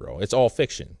fiction, bro. It's all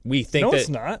fiction. We think it's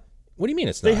not. What do you mean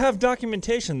it's not? They have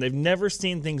documentation. They've never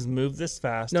seen things move this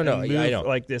fast. I know.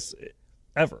 Like this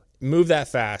ever. Move that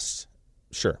fast.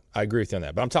 Sure, I agree with you on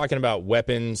that. But I'm talking about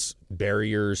weapons,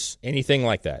 barriers, anything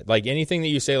like that. Like anything that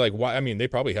you say, like, why? I mean, they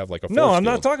probably have like a force No, I'm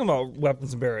field. not talking about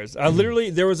weapons and barriers. I literally,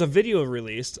 there was a video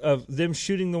released of them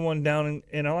shooting the one down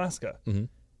in Alaska. Mm-hmm.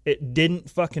 It didn't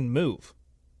fucking move.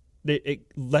 It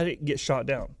let it get shot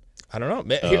down. I don't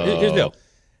know. Here's the deal.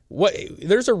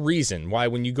 There's a reason why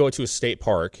when you go to a state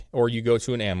park or you go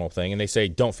to an animal thing and they say,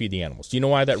 don't feed the animals. Do you know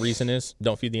why that reason is?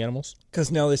 Don't feed the animals?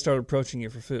 Because now they start approaching you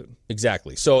for food.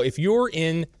 Exactly. So if you're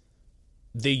in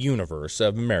the universe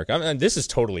of America, I mean, this is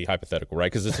totally hypothetical, right?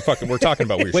 Because we're talking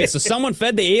about weird shit. Wait, so someone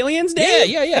fed the aliens, Dave?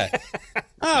 Yeah.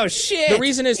 Oh, shit. The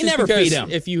reason is never because feed them.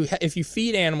 if you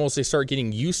feed animals, they start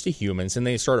getting used to humans and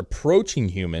they start approaching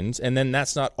humans, and then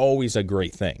that's not always a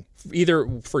great thing, either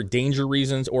for danger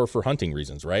reasons or for hunting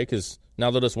reasons, right? Because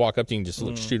now they'll just walk up to you and just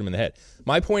shoot them in the head.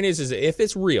 My point is that if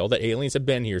it's real that aliens have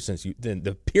been here since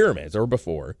the pyramids or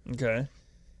before, okay,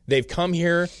 they've come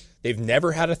here, they've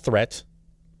never had a threat.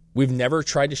 We've never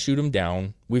tried to shoot them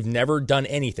down. We've never done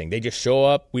anything. They just show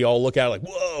up. We all look at it like,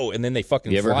 whoa, and then they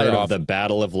fucking fly off. You ever heard of the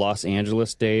Battle of Los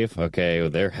Angeles, Dave? Okay, well,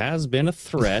 there has been a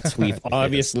threat. We've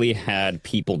obviously had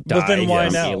people die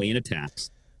from alien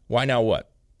attacks. Why now what?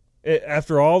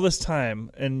 After all this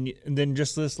time, and then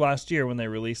just this last year when they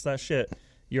released that shit,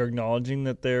 you're acknowledging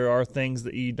that there are things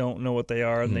that you don't know what they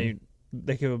are and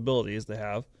the capabilities they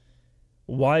have.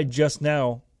 Why just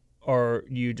now? Or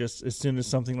you just, as soon as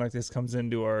something like this comes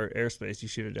into our airspace, you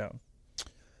shoot it down?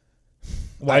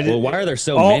 Why are there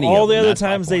so many? All the other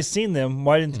times they've seen them,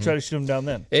 why didn't they try to shoot them down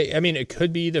then? It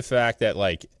could be the fact that,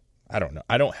 like, I don't know.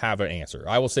 I don't have an answer.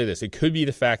 I will say this. It could be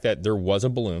the fact that there was a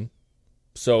balloon.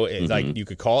 So, like, you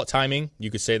could call it timing. You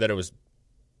could say that it was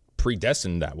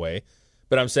predestined that way.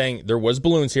 But I'm saying there was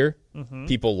balloons here. Mm-hmm.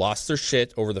 People lost their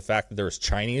shit over the fact that there was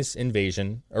Chinese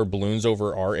invasion or balloons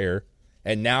over our air.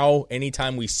 And now,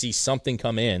 anytime we see something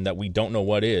come in that we don't know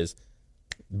what is,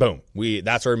 boom.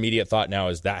 That's our immediate thought now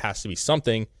is that has to be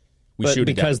something. We shoot it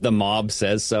down. Because the mob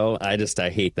says so, I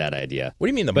hate that idea. What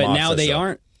do you mean the mob says so? But now they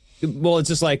aren't. Well, it's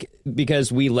just like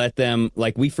because we let them,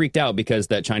 like we freaked out because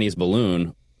that Chinese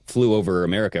balloon flew over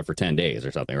America for 10 days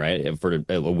or something, right? For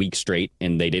a week straight,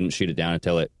 and they didn't shoot it down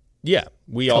until it. Yeah,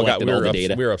 we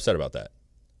were upset about that.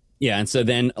 Yeah, and so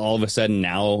then all of a sudden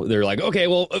now they're like, okay,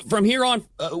 well, from here on,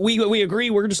 we agree.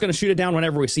 We're just going to shoot it down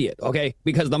whenever we see it, okay?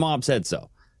 Because the mob said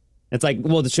so. It's like,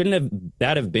 well, shouldn't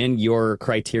that have been your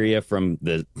criteria from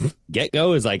the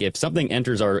get-go? Is like, if something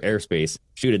enters our airspace,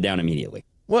 shoot it down immediately.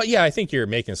 Well, yeah, I think you're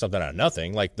making something out of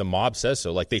nothing. Like, the mob says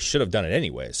so. Like, they should have done it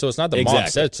anyways. So it's not the mob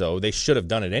said so. They should have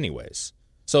done it anyways.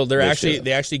 So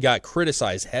they actually got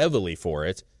criticized heavily for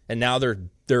it, and now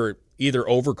they're either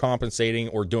overcompensating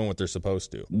or doing what they're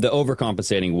supposed to. The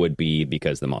overcompensating would be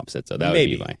because the mob said so. That would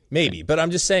be my... Maybe. But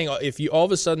I'm just saying, if you all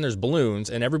of a sudden there's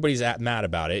balloons and everybody's mad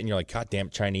about it, and you're like, God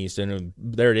damn Chinese, and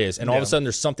there it is. And all of a sudden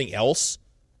there's something else,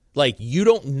 like, you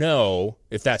don't know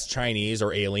if that's Chinese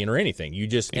or alien or anything. You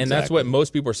just... And that's what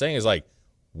most people are saying is like,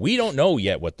 we don't know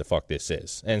yet what the fuck this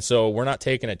is. And so we're not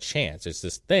taking a chance. It's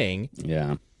this thing.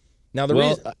 Yeah. Now, the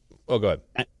reason... Oh, go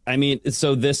ahead. I mean,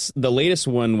 so the latest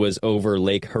one was over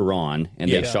Lake Huron,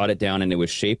 and they shot it down, and it was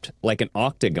shaped like an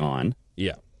octagon.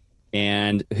 Yeah.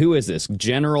 And who is this?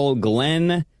 General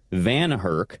Glenn Van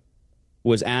Herk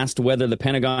was asked whether the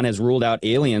Pentagon has ruled out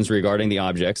aliens regarding the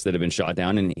objects that have been shot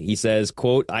down, and he says,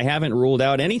 quote, "I haven't ruled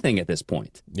out anything at this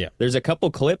point." Yeah. There's a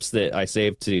couple clips that I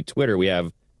saved to Twitter. We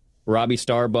have Robbie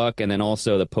Starbuck and then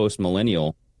also the Post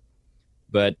Millennial.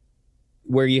 But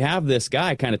where you have this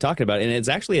guy kind of talking about it, and it's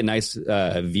actually a nice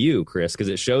view, Chris, because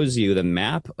it shows you the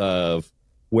map of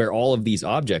where all of these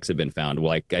objects have been found.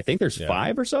 Like, I think there's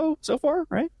 5 or so far,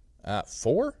 right?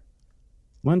 4?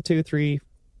 1, 2, 3.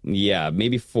 Yeah,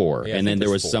 maybe 4. Yeah, and then there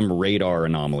was 4. some radar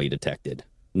anomaly detected.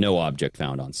 No object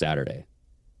found on Saturday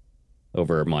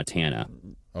over Montana.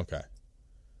 Okay.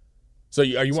 So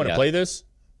you want to play this?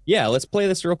 Yeah, let's play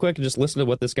this real quick and just listen to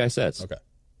what this guy says. Okay.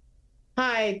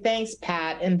 Hi, thanks,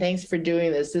 Pat, and thanks for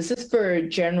doing this. This is for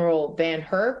General Van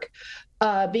Herk.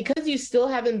 Because you still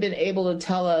haven't been able to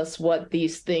tell us what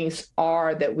these things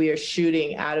are that we are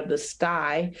shooting out of the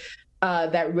sky,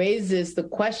 that raises the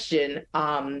question,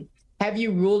 have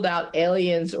you ruled out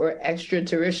aliens or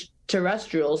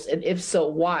extraterrestrials, and if so,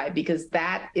 why? Because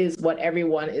that is what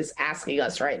everyone is asking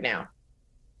us right now.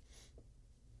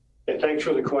 Yeah, thanks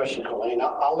for the question, Helene.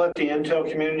 I'll let the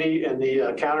intel community and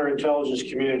the counterintelligence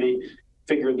community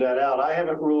figure that out. I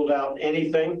haven't ruled out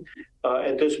anything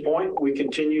at this point. We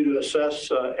continue to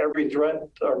assess every threat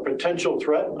or potential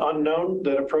threat unknown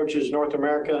that approaches North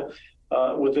America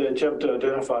with the attempt to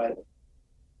identify it.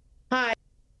 Hi.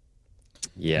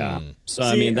 Yeah. So,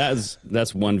 I mean, that's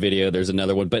one video. There's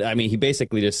another one. But, I mean, he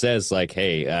basically just says, like,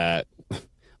 hey,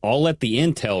 I'll let the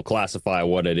intel classify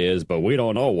what it is, but we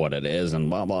don't know what it is, and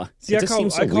blah, blah. See, I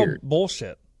call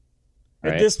bullshit.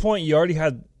 At this point, you already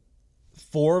had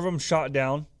 4 of them shot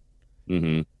down,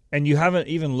 and you haven't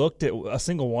even looked at a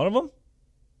single one of them?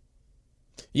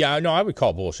 Yeah, no, I would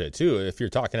call bullshit, too, if you're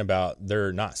talking about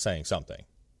they're not saying something.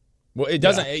 Well, it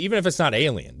doesn't, even if it's not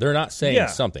alien, they're not saying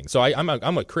something. So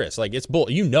I'm with Chris. Like, it's bull.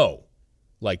 You know,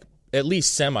 like, at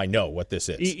least semi-know what this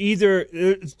is. Either,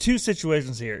 there's 2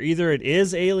 situations here. Either it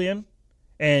is alien,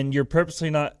 and you're purposely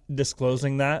not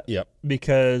disclosing that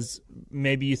because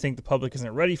maybe you think the public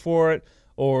isn't ready for it,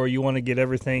 or you want to get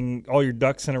all your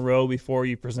ducks in a row before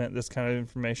you present this kind of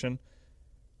information,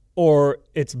 or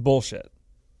it's bullshit,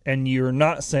 and you're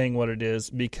not saying what it is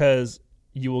because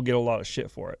you will get a lot of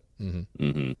shit for it.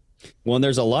 Well, and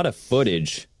there's a lot of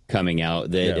footage coming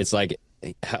out that it's like,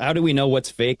 how do we know what's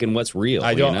fake and what's real?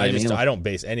 I don't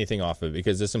base anything off of it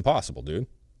because it's impossible, dude.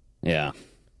 Yeah.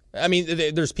 I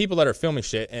mean, there's people that are filming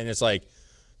shit and it's like,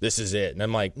 this is it. And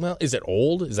I'm like, well, is it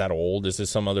old? Is that old? Is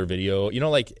this some other video? You know,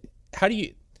 like, how do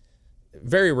you,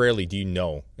 very rarely do you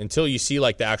know until you see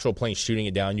like the actual plane shooting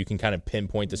it down. You can kind of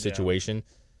pinpoint the situation.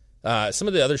 Some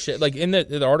of the other shit, like in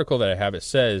the article that I have, it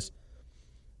says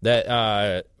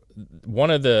that,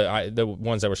 one of the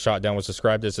ones that was shot down was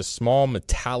described as a small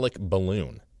metallic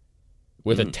balloon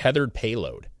with a tethered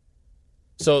payload.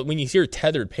 So when you hear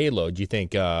tethered payload, you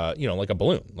think, like a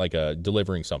balloon, like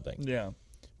delivering something. Yeah.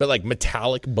 But like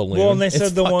metallic balloon. Well, and they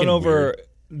said the one over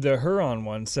the Huron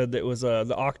one said that it was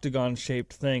the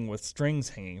octagon-shaped thing with strings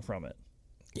hanging from it.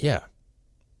 Yeah.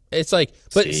 It's like,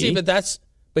 but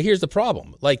here's the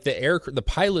problem. Like the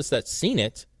pilots that seen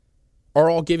it are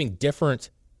all giving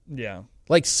different. Yeah.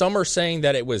 Like, some are saying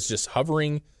that it was just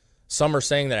hovering. Some are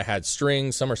saying that it had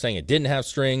strings. Some are saying it didn't have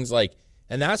strings. Like,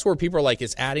 and that's where people are like,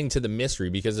 it's adding to the mystery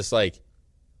because it's like,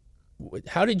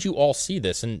 how did you all see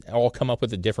this and all come up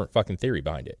with a different fucking theory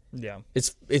behind it? Yeah.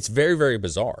 It's very, very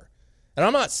bizarre. And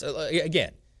I'm not,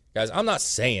 again, guys, I'm not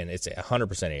saying it's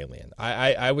 100% alien.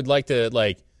 I would like to,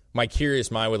 like, my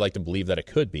curious mind would like to believe that it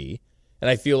could be. And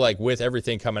I feel like with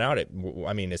everything coming out,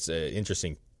 it's an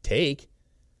interesting take.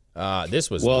 This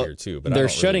was weird too, but they're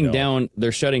shutting down.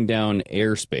 They're shutting down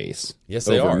airspace. Yes,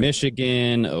 they over are.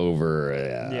 Michigan,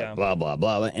 over blah blah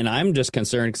blah. And I'm just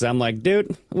concerned because I'm like,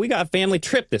 dude, we got a family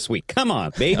trip this week. Come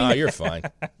on, baby. No, you're fine.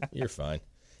 You're fine.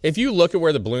 If you look at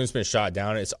where the balloon's been shot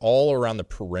down, it's all around the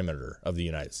perimeter of the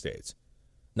United States,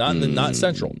 not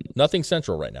central. Nothing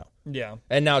central right now. Yeah.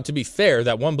 And now, to be fair,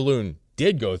 that one balloon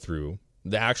did go through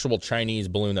the actual Chinese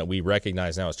balloon that we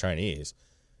recognize now as Chinese.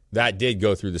 That did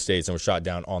go through the States and was shot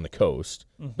down on the coast.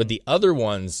 Mm-hmm. But the other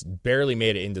ones barely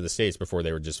made it into the States before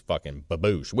they were just fucking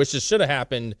baboosh, which just should have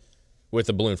happened with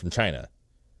the balloon from China.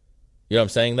 You know what I'm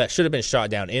saying? That should have been shot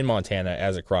down in Montana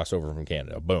as it crossed over from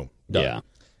Canada. Boom. Done. Yeah.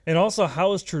 And also,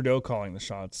 how is Trudeau calling the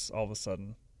shots all of a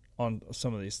sudden on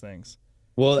some of these things?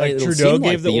 Well, like Trudeau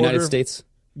gave the United order. States.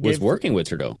 was working with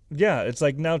Trudeau. Yeah, it's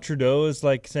like now Trudeau is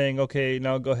like saying, okay,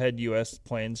 now go ahead, U.S.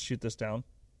 planes, shoot this down.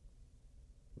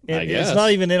 And I guess. It's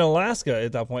not even in Alaska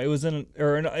at that point. It was in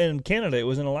Canada. It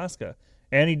was in Alaska.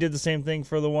 And he did the same thing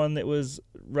for the one that was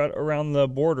right around the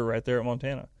border right there at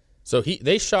Montana. So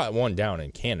they shot one down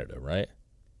in Canada, right?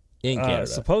 In Canada.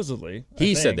 Supposedly.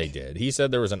 He said they did. He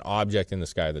said there was an object in the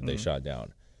sky that they shot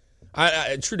down.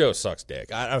 Trudeau sucks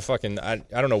dick. I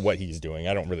don't know what he's doing.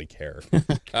 I don't really care.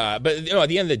 But at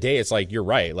the end of the day, it's like, you're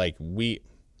right. Like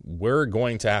we're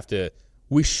going to have to,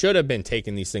 we should have been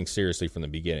taking these things seriously from the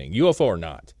beginning, UFO or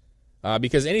not.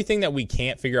 Because anything that we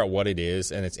can't figure out what it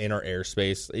is and it's in our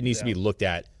airspace, it needs to be looked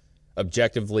at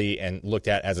objectively and looked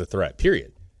at as a threat,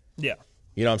 period. Yeah.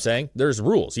 You know what I'm saying? There's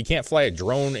rules. You can't fly a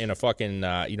drone in a fucking,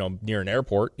 near an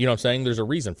airport. You know what I'm saying? There's a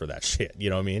reason for that shit. You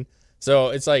know what I mean? So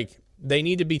it's like they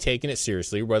need to be taking it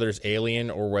seriously, whether it's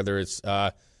alien or whether it's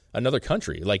another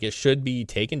country. Like, it should be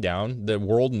taken down. The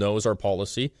world knows our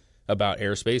policy about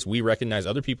airspace. We recognize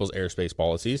other people's airspace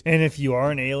policies. And if you are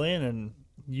an alien and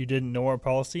you didn't know our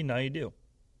policy, now you do.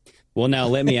 Well, now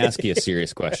let me ask you a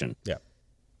serious question. Yeah.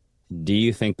 Do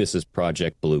you think this is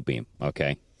Project Bluebeam?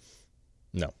 Okay.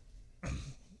 No.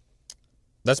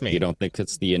 That's me. You don't think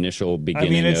it's the initial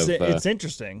beginning it's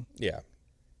interesting. Yeah.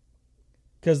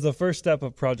 Because the first step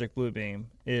of Project Bluebeam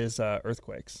is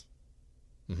earthquakes.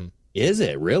 Mm-hmm. Is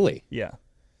it really? Yeah.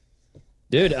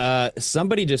 Dude,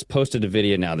 somebody just posted a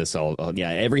video now.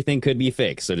 Everything could be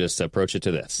fake, so just approach it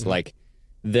to this. Mm-hmm. Like,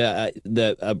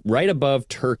 the right above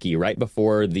Turkey, right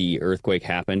before the earthquake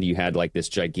happened, you had like this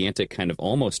gigantic kind of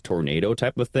almost tornado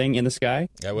type of thing in the sky.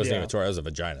 That wasn't even a tornado, it was a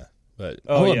vagina. But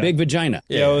a big vagina.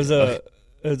 Yeah, it was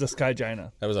a sky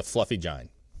gina. That was a fluffy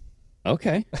giant.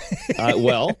 Okay.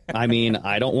 Well, I mean,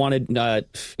 I don't want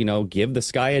to, give the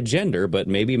sky a gender, but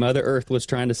maybe Mother Earth was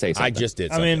trying to say something. I just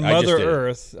did something. Mother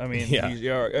Earth,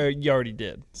 you already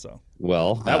did, so.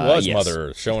 Well, that was yes. Mother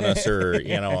Earth showing us her,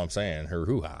 what I'm saying, her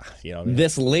hoo-ha. You know what I mean?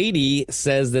 This lady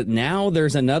says that now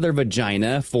there's another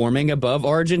vagina forming above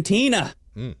Argentina.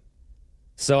 Mm.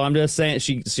 So I'm just saying,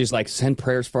 she's like, send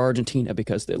prayers for Argentina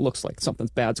because it looks like something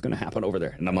bad's going to happen over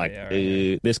there. And I'm like,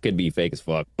 this could be fake as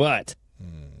fuck. But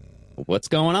what's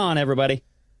going on, everybody?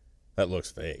 That looks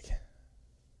fake.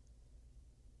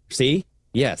 See?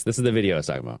 Yes, this is the video I was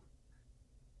talking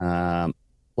about.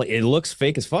 It looks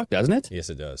fake as fuck, doesn't it? Yes,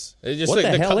 it does. It just what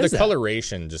the hell is the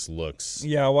coloration just looks.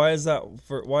 Yeah, why is that?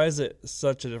 Why is it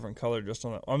such a different color just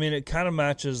on that? I mean, it kind of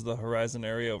matches the horizon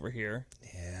area over here.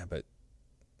 Yeah, but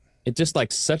it's just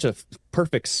like such a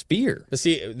perfect sphere. But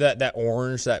see, that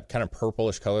orange, that kind of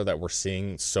purplish color that we're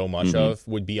seeing so much of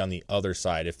would be on the other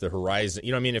side. If the horizon,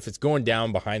 you know what I mean? If it's going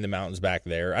down behind the mountains back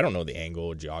there, I don't know the angle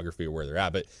or geography or where they're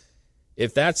at, but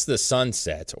if that's the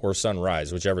sunset or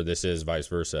sunrise, whichever this is, vice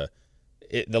versa,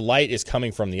 the light is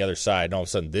coming from the other side, and all of a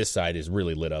sudden this side is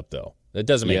really lit up, though. That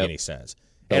doesn't make any sense.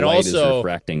 The light also is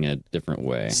refracting a different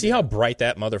way. See how bright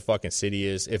that motherfucking city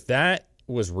is? If that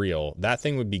was real, that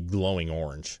thing would be glowing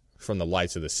orange from the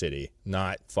lights of the city,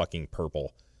 not fucking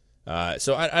purple.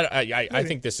 So I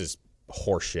think this is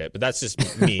horseshit, but that's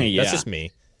just me. Yeah. That's just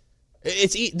me.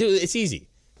 It's easy.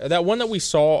 That one that we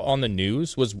saw on the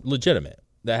news was legitimate.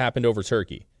 That happened over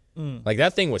Turkey. Like,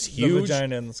 that thing was huge. The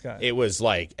vagina in the sky. It was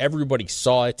like everybody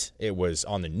saw it. It was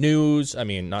on the news. I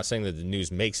mean, not saying that the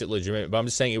news makes it legitimate, but I'm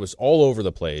just saying it was all over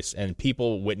the place, and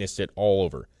people witnessed it all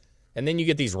over. And then you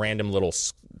get these random little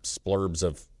splurbs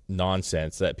of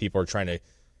nonsense that people are trying to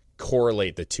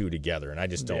correlate the two together, and I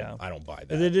just don't. Yeah. I don't buy that.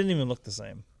 They didn't even look the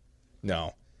same.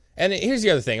 No. And here's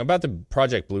the other thing about the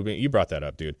Project Bluebeam. You brought that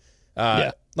up, dude.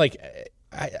 Like,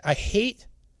 I hate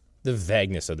the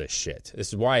vagueness of this shit. This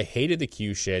is why I hated the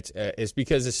Q shit. It's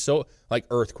because it's so like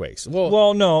earthquakes.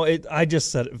 Well, no. I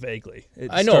just said it vaguely.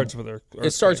 I know starts with earthquakes.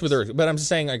 It starts with earth, but I'm just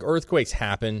saying, like, earthquakes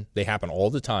happen. They happen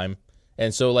all the time,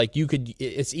 and so like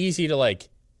it's easy to like.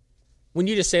 When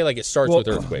you just say, like, it starts with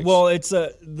earthquakes. Well, it's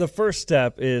the first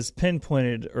step is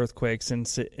pinpointed earthquakes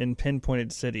in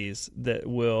pinpointed cities that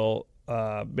will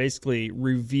basically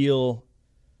reveal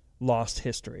lost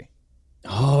history.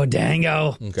 Oh,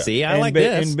 dango. Okay. See, I like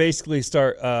this. And basically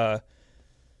start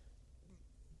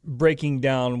breaking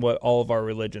down what all of our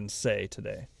religions say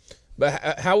today.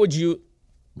 But how would you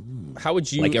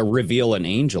like reveal an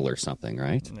angel or something,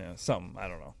 right? Yeah, something. I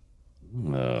don't know.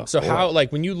 How,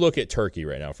 like, when you look at Turkey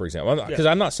right now, for example, because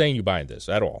I'm not saying you buy this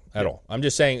at all. I'm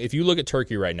just saying, if you look at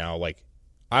Turkey right now, like,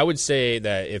 I would say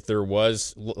that if there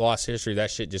was lost history,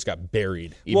 that shit just got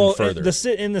buried even further.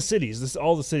 In the cities,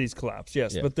 all the cities collapsed,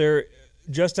 yes. Yeah. But they're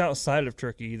just outside of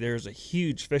Turkey, there's a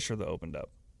huge fissure that opened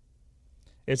up.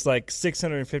 It's like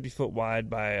 650 foot wide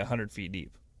by 100 feet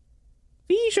deep.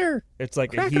 Fissure. It's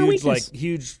like Crack a or huge, weakness.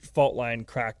 huge fault line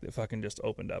crack that fucking just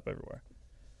opened up everywhere.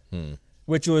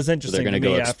 Which was interesting they're to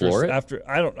gonna me go explore it? after.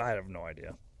 I have no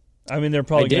idea. I mean, they're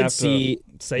probably gonna have to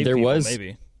save people,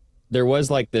 maybe. There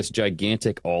was like this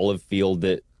gigantic olive field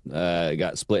that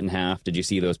got split in half. Did you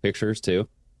see those pictures too?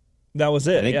 That was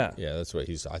it. Yeah, that's what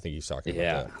I think he's talking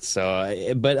about. Yeah.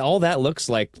 So, but all that looks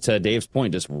like, to Dave's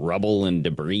point, just rubble and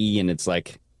debris, and it's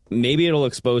like maybe it'll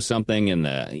expose something in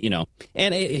the,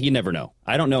 and you never know.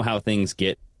 I don't know how things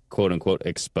get quote unquote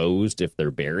exposed if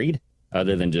they're buried,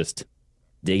 other than just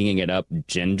digging it up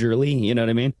gingerly. You know what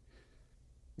I mean?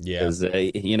 Yeah. Because,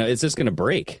 it's just going to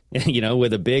break,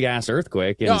 with a big ass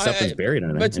earthquake and something's buried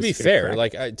under it. But to be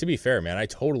fair, man, I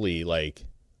totally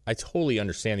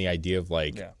understand the idea of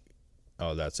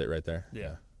oh, that's it right there.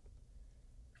 Yeah.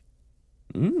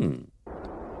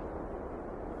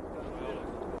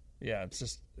 Yeah, it's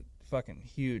just a fucking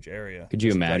huge area. Could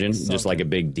you imagine just like a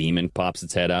big demon pops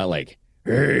its head out like,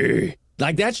 hey,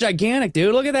 like that's gigantic,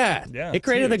 dude. Look at that. Yeah, it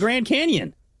created the Grand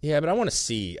Canyon. Yeah, but I want to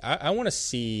see. I want to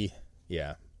see.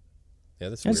 Yeah. Yeah,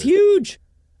 that's weird. Huge.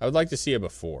 I would like to see a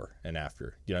before and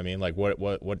after. You know what I mean? Like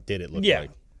what did it look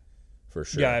like? For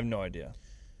sure. Yeah, I have no idea.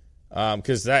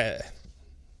 Because that.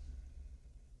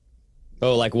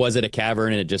 Oh, like was it a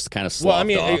cavern and it just kind of sloughed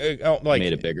off,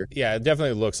 made it bigger? Yeah, it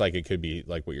definitely looks like it could be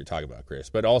like what you're talking about, Chris.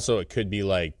 But also it could be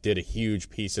like, did a huge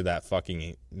piece of that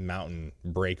fucking mountain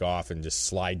break off and just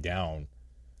slide down?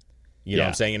 You know what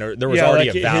I'm saying? There was already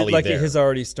a valley there. It has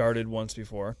already started once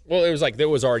before. Well, it was like there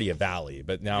was already a valley,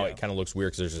 but now it kind of looks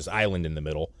weird because there's this island in the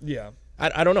middle. Yeah.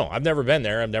 I don't know. I've never been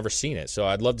there. I've never seen it. So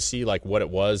I'd love to see like what it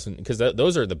was, because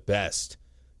those are the best.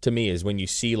 To me, is when you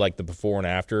see like the before and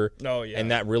after. Oh, yeah.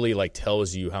 And that really like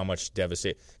tells you how much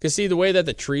devastation. Because see, the way that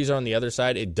the trees are on the other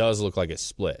side, it does look like it's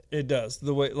split. It does.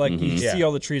 The way you see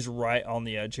all the trees right on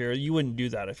the edge here. You wouldn't do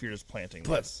that if you're just planting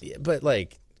this. But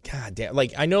like, god damn,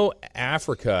 like I know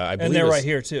Africa. I believe and they're right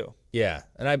here too. Yeah,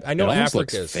 and I know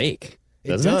Africa's fake.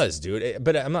 It does, dude.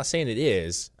 But I'm not saying it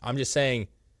is. I'm just saying.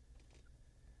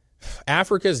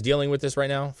 Africa's dealing with this right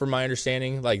now, from my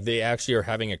understanding. Like, they actually are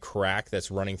having a crack that's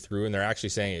running through, and they're actually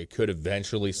saying it could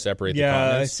eventually separate the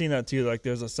continents. Yeah, I've seen that too. Like,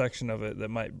 there's a section of it that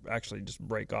might actually just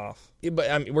break off. Yeah,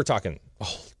 but I mean, we're talking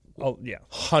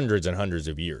hundreds and hundreds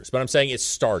of years. But I'm saying it's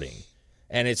starting,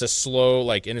 and it's a slow,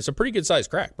 and it's a pretty good size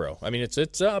crack, bro. I mean, it's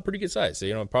a pretty good size.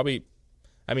 So, probably,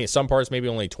 I mean, some parts maybe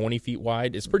only 20 feet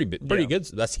wide. It's pretty good.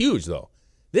 That's huge, though.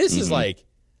 This is like...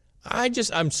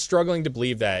 I'm struggling to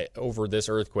believe that over this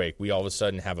earthquake, we all of a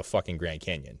sudden have a fucking Grand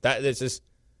Canyon. This is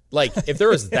like, if there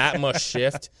was that much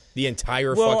shift, the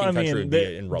entire fucking country would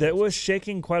be in rumbles. That was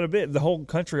shaking quite a bit. The whole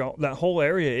country, that whole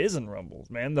area is in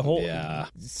rumbles, man. The whole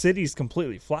city's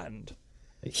completely flattened.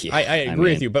 Yeah, I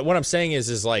agree with you, but what I'm saying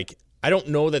is like, I don't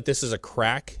know that this is a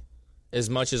crack as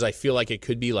much as I feel like it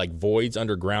could be like voids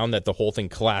underground that the whole thing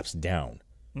collapsed down.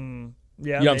 Yeah, you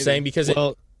know what I'm saying? Because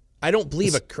I don't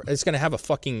believe it's going to have a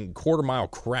fucking quarter-mile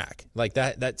crack. Like,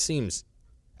 that seems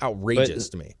outrageous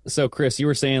to me. So, Chris, you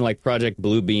were saying, like, Project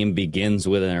Bluebeam begins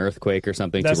with an earthquake or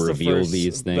something to reveal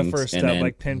these things. The first step,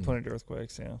 like pinpointed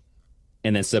earthquakes, yeah.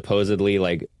 And then supposedly,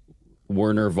 like,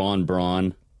 Werner von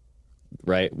Braun,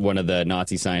 right, one of the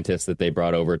Nazi scientists that they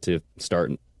brought over to start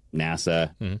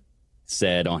NASA,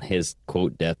 said on his,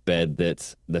 quote, deathbed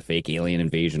that the fake alien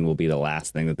invasion will be the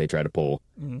last thing that they try to pull.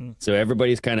 So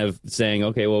everybody's kind of saying,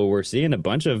 okay, well, we're seeing a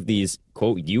bunch of these,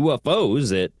 quote, UFOs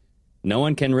that no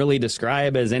one can really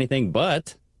describe as anything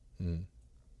but. And,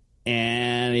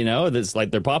 it's like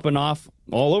they're popping off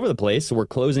all over the place. So we're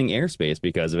closing airspace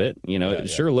because of it. It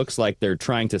sure looks like they're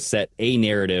trying to set a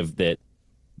narrative that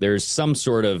there's some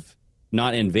sort of,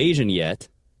 not invasion yet,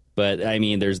 but, I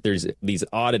mean, there's these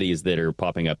oddities that are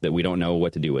popping up that we don't know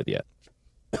what to do with yet.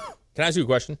 Can I ask you a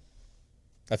question?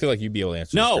 I feel like you'd be able to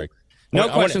answer this, Greg. No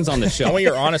questions on the show. I want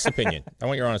your honest opinion.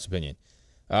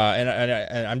 And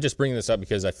I'm just bringing this up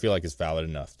because I feel like it's valid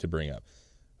enough to bring up.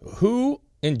 Who,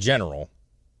 in general,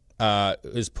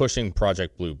 is pushing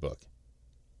Project Blue Book?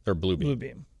 Or Bluebeam?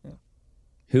 Bluebeam. Yeah.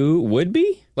 Who would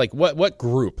be? Like, what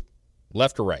group,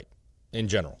 left or right, in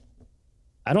general?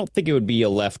 I don't think it would be a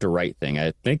left or right thing.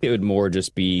 I think it would more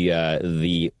just be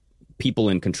the people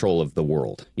in control of the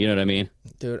world. You know what I mean?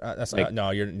 Dude, that's like,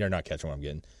 no, you're not catching what I'm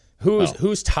getting.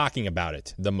 Who's talking about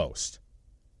it the most?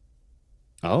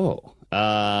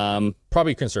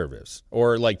 Probably conservatives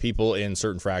or like people in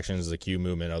certain fractions, the Q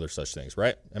movement, other such things,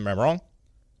 right? Am I wrong?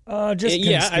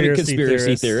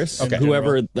 Conspiracy theorists. Okay.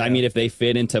 Whoever, I mean, if they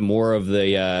fit into more of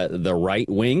the right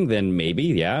wing, then maybe,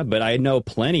 yeah. But I know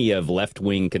plenty of left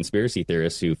wing conspiracy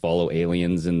theorists who follow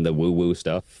aliens and the woo woo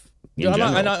stuff. in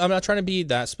general. I'm not trying to be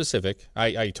that specific.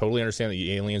 I totally understand that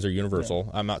aliens are universal.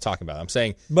 Yeah. I'm not talking about it. I'm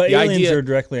saying but aliens are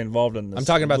directly involved in this. I'm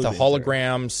talking about the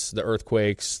holograms, the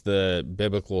earthquakes, the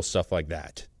biblical stuff like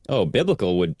that. Oh,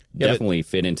 biblical would definitely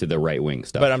fit into the right-wing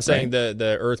stuff. But I'm saying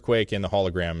the earthquake and the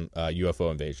hologram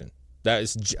UFO invasion. That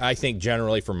is, I think,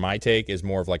 generally, from my take, is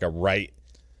more of like a right.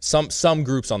 Some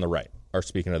groups on the right are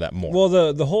speaking of that more.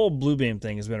 Well, the whole blue beam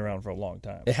thing has been around for a long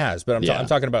time. It has, but I'm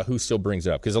talking about who still brings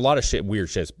it up, because a lot of weird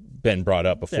shit's been brought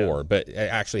up before, but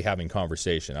actually having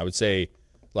conversation. I would say,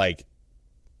 like,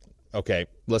 okay,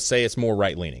 let's say it's more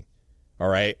right-leaning, all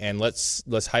right? And let's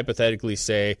hypothetically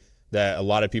say that a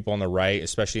lot of people on the right,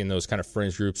 especially in those kind of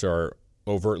fringe groups, are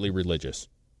overtly religious.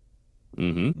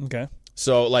 Mm-hmm. Okay.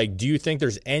 So, like, do you think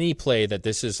there's any play that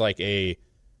this is like a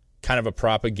kind of a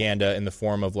propaganda in the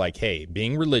form of like, hey,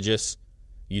 being religious,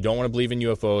 you don't want to believe in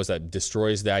UFOs, that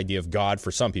destroys the idea of God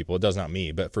for some people. It does not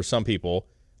me, but for some people,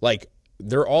 like,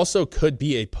 there also could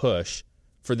be a push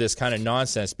for this kind of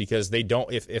nonsense, because they don't,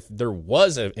 if there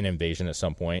was an invasion at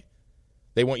some point,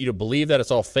 they want you to believe that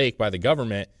it's all fake by the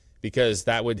government, because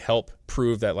that would help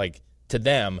prove that, like, to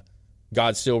them,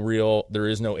 God's still real, there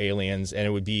is no aliens, and it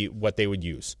would be what they would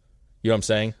use. You know what I'm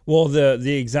saying? Well,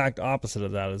 the exact opposite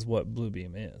of that is what blue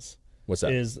beam is. What's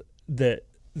that? Is that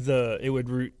it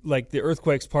would like the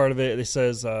earthquakes part of it. It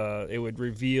says it would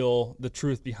reveal the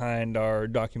truth behind our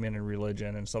documented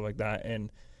religion and stuff like that, and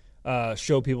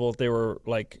show people that they were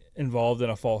like involved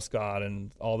in a false god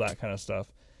and all that kind of stuff.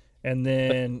 And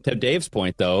then, but to Dave's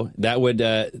point, though, that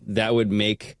would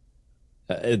make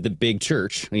the big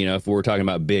church, you know, if we're talking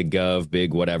about big gov,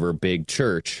 big whatever, big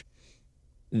church,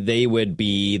 they would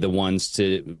be the ones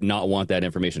to not want that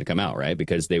information to come out, right?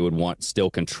 Because they would want still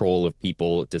control of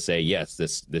people to say, yes,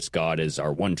 this God is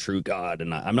our one true God.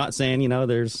 And I'm not saying, you know,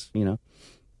 there's, you know,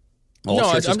 all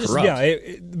churches I'm just, corrupt. yeah,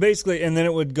 it basically, and then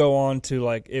it would go on to,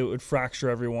 like, it would fracture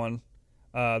everyone.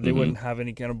 They wouldn't have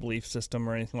any kind of belief system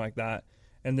or anything like that.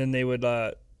 And then they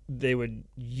would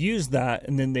use that,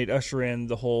 and then they'd usher in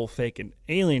the whole fake and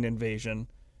alien invasion,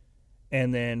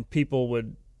 and then people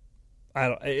would,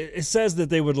 it says that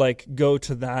they would, like, go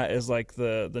to that as, like,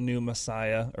 the new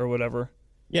Messiah or whatever.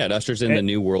 Yeah, it ushers in the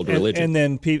new world religion, and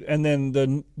then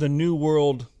the new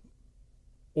world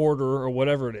order or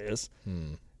whatever it is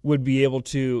would be able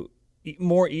to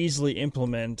more easily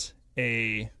implement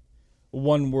a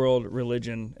one world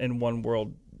religion and one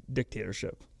world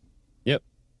dictatorship. Yep.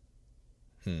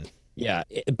 Yeah,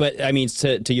 but I mean,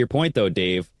 to your point though,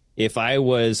 Dave, if I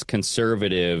was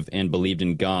conservative and believed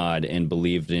in God and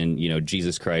believed in, you know,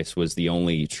 Jesus Christ was the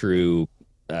only true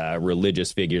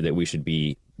religious figure that we should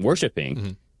be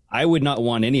worshiping, I would not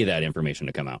want any of that information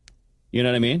to come out. You know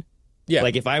what I mean? Yeah.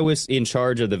 Like if I was in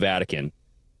charge of the Vatican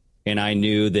and I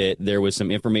knew that there was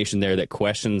some information there that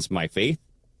questions my faith,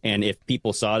 and if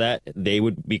people saw that, they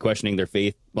would be questioning their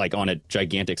faith like on a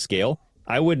gigantic scale,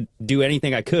 I would do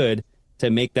anything I could to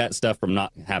make that stuff from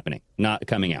not happening, not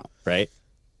coming out, right?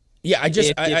 Yeah, if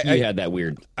you had that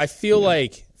weird... I feel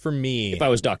like, for me... If I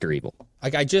was Dr. Evil.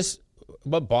 Like,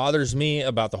 what bothers me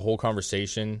about the whole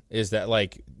conversation is that,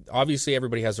 like, obviously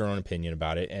everybody has their own opinion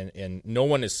about it, and no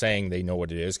one is saying they know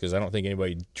what it is, because I don't think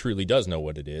anybody truly does know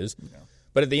what it is. No.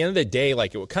 But at the end of the day,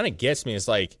 like, what kind of gets me is,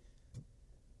 like,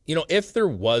 you know, if there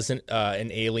wasn't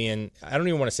an alien, I don't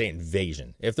even want to say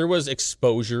invasion. If there was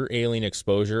alien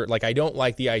exposure, like, I don't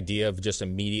like the idea of just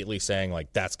immediately saying,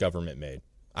 like, that's government made.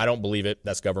 I don't believe it.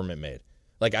 That's government made.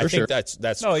 Like, I think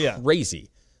that's crazy.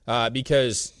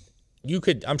 Because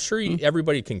I'm sure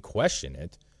everybody can question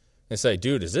it and say,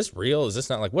 dude, is this real? Is this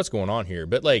not, like, what's going on here?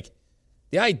 But, like,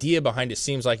 the idea behind it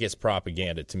seems like it's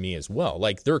propaganda to me as well.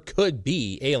 Like, there could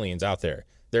be aliens out there.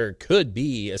 There could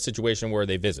be a situation where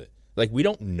they visit. Like, we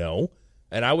don't know.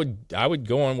 And I would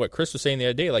go on what Chris was saying the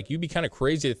other day. Like, you'd be kind of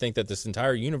crazy to think that this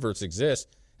entire universe exists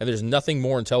and there's nothing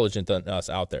more intelligent than us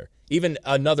out there. Even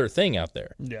another thing out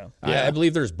there. Yeah. I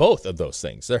believe there's both of those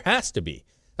things. There has to be.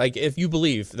 Like, if you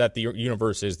believe that the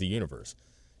universe is the universe.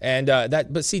 And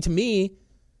but see, to me,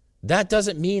 that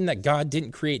doesn't mean that God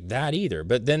didn't create that either.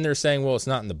 But then they're saying, well, it's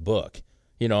not in the book.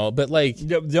 You know, but like...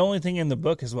 The only thing in the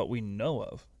book is what we know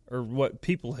of, or what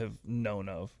people have known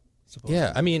of. Supposedly.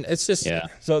 Yeah, I mean, it's just... Yeah.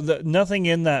 So nothing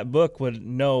in that book would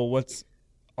know what's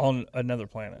on another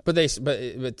planet.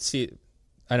 But see,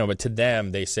 I know, but to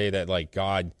them, they say that, like,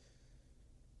 God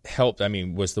helped,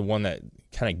 was the one that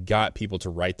kind of got people to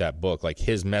write that book. Like,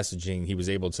 his messaging, he was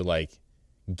able to, like,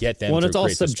 get them to create this book. Well,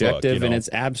 it's all subjective, and it's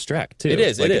abstract, too. It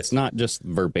is, like, it is. It's not just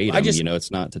verbatim,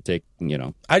 it's not to take,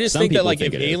 I just think that, like,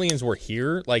 if aliens were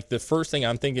here, like, the first thing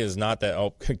I'm thinking is not that,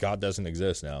 oh, God doesn't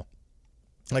exist now.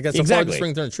 Like, that's the farthest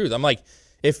thing from the truth. I'm like,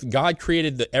 if God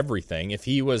created everything, if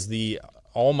he was the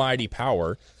almighty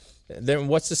power, then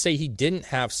what's to say he didn't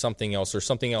have something else or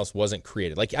something else wasn't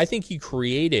created? Like, I think he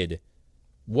created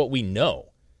what we know,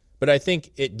 but I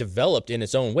think it developed in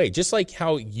its own way. Just like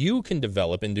how you can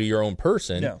develop into your own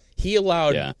person, he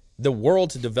allowed the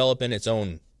world to develop in its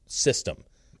own system.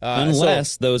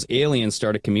 Unless those aliens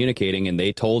started communicating and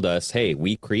they told us, hey,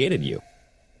 we created you.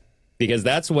 Because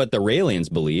that's what the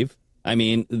Raelians believe. I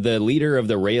mean, the leader of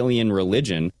the Raelian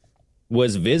religion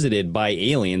was visited by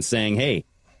aliens saying, hey,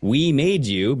 we made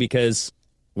you because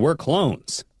we're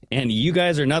clones. And you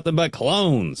guys are nothing but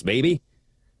clones, baby.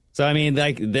 So, I mean,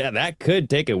 like that could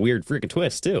take a weird freaking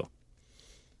twist, too.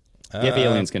 If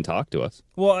aliens can talk to us.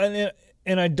 Well,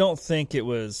 and I don't think it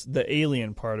was the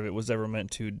alien part of it was ever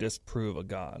meant to disprove a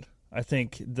god. I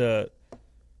think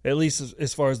at least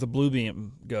as far as the blue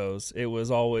beam goes, it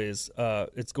was always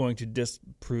it's going to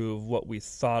disprove what we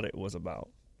thought it was about.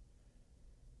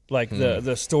 Like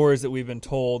the stories that we've been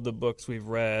told, the books we've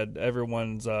read,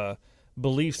 everyone's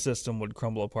belief system would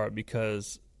crumble apart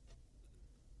because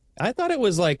I thought it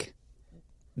was like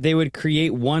they would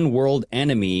create one world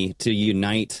enemy to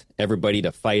unite everybody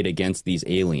to fight against these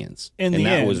aliens. And that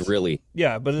end, was really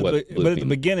but at the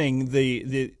beginning,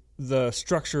 the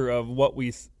structure of what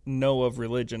we know of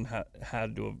religion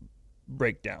had to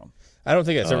break down. I don't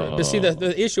think that's ever. But see,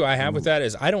 the issue I have with that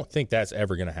is I don't think that's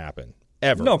ever going to happen.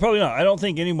 Ever. No, probably not. I don't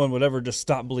think anyone would ever just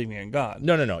stop believing in God.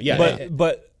 No. Yeah,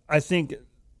 but I think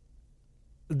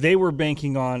they were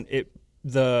banking on it.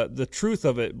 The truth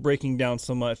of it breaking down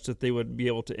so much that they would be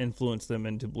able to influence them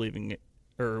into believing it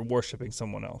or worshiping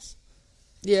someone else.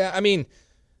 Yeah, I mean,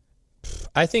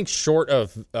 I think short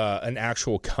of an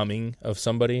actual coming of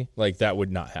somebody, like that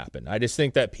would not happen. I just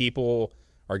think that people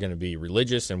are going to be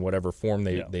religious in whatever form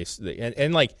they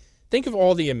and like think of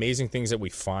all the amazing things that we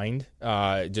find,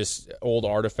 just old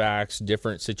artifacts,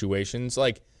 different situations.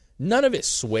 Like none of it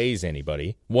sways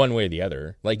anybody one way or the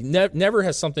other. Like never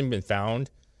has something been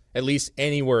found, at least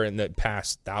anywhere in the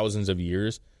past thousands of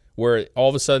years, where all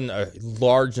of a sudden a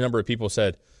large number of people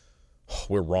said, oh,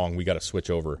 we're wrong, we got to switch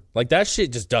over. Like, that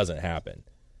shit just doesn't happen.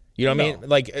 You know what I mean?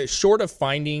 Like, short of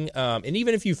finding, and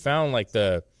even if you found, like,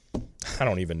 I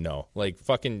don't even know, like,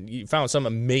 fucking, you found some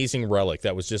amazing relic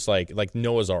that was just like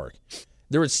Noah's Ark,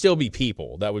 there would still be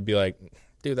people that would be like,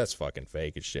 dude, that's fucking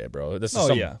fake as shit, bro. This is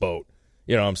some boat.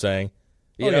 You know what I'm saying?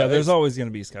 There's always going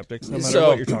to be skeptics, no matter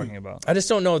what you're talking about. I just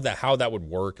don't know how that would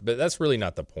work, but that's really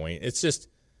not the point. It's just,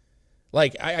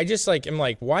 like, I just, like, I'm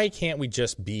like, why can't we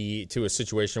just be to a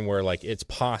situation where, like, it's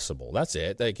possible? That's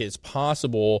it. Like, it's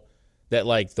possible that,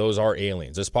 like, those are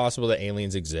aliens. It's possible that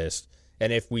aliens exist.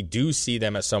 And if we do see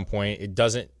them at some point, it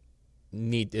doesn't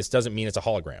mean it's a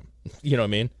hologram. You know what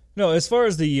I mean? No, as far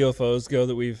as the UFOs go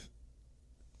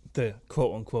the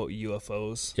quote-unquote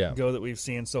UFOs go that we've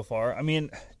seen so far. I mean,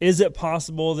 is it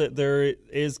possible that there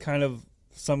is kind of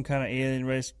some kind of alien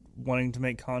race wanting to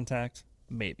make contact?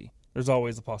 Maybe. There's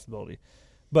always a possibility.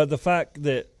 But the fact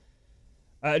that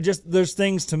there's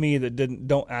things to me that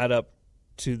don't add up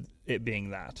to it being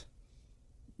that.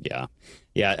 Yeah.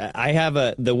 I have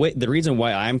the reason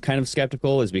why I'm kind of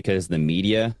skeptical is because the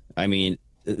media. I mean,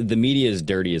 the media is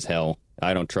dirty as hell.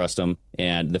 I don't trust them.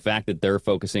 And the fact that they're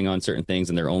focusing on certain things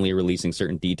and they're only releasing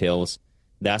certain details,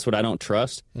 that's what I don't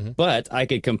trust. Mm-hmm. But I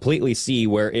could completely see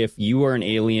where if you were an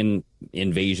alien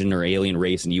invasion or alien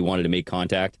race and you wanted to make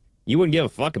contact, you wouldn't give a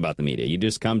fuck about the media. You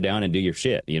just come down and do your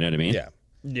shit. You know what I mean?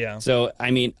 Yeah. So,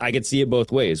 I mean, I could see it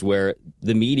both ways, where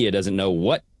the media doesn't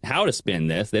know how to spin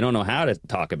this. They don't know how to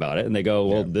talk about it. And they go,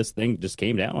 well, this thing just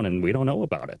came down and we don't know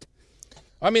about it.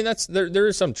 I mean, there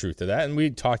is some truth to that, and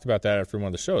we talked about that after one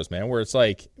of the shows, man, where it's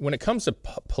like, when it comes to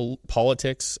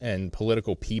politics and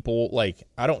political people, like,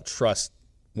 I don't trust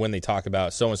when they talk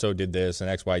about so-and-so did this and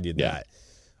XY did that.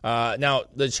 Now,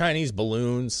 the Chinese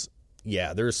balloons,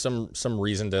 there's some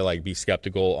reason to, like, be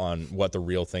skeptical on what the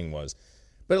real thing was.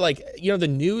 But, like, you know, the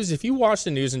news, if you watch the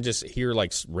news and just hear,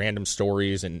 like, random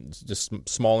stories and just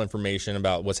small information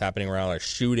about what's happening around a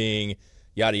shooting,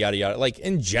 yada, yada, yada, like,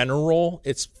 in general,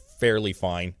 it's fairly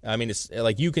fine. I mean, it's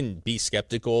like you can be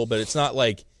skeptical, but it's not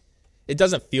like it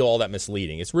doesn't feel all that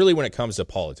misleading. It's really when it comes to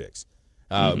politics.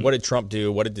 What did Trump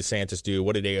do? What did DeSantis do?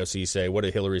 What did AOC say? What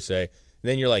did Hillary say? And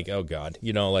then you're like, oh God,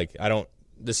 you know, like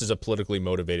this is a politically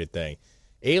motivated thing.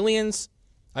 Aliens,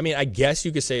 I mean, I guess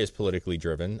you could say is politically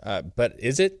driven, but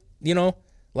is it? You know,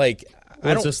 like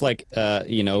it's just like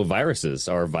viruses.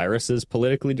 Are viruses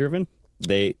politically driven?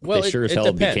 They sure as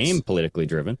hell became politically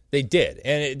driven. They did.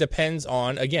 And it depends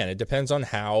on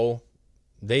how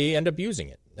they end up using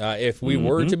it. If we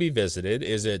were to be visited,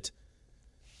 is it...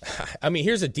 I mean,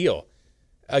 here's the deal.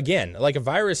 Again, like a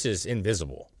virus is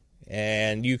invisible.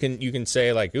 And you can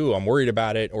say like, ooh, I'm worried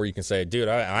about it. Or you can say, dude,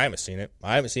 I haven't seen it.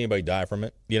 I haven't seen anybody die from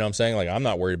it. You know what I'm saying? Like, I'm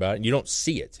not worried about it. You don't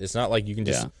see it. It's not like you can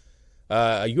just,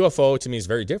 a UFO to me is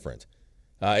very different.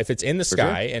 If it's in the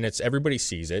sky and it's everybody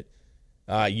sees it,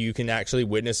 you can actually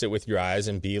witness it with your eyes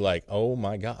and be like, oh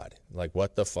my God, like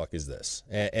what the fuck is this?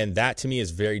 And that to me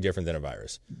is very different than a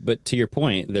virus. But to your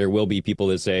point, there will be people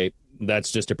that say,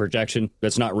 that's just a projection.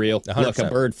 That's not real. 100%. Look, a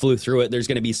bird flew through it. There's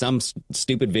going to be some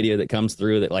stupid video that comes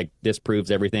through that like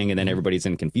disproves everything, and then everybody's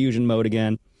in confusion mode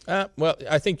again. Well,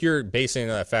 I think you're basing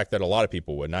it on the fact that a lot of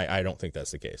people would, and I don't think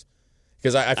that's the case.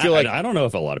 Because I feel like... I don't know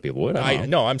if a lot of people would.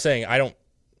 No, I'm saying I don't...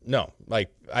 No, like,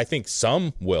 I think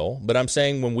some will, but I'm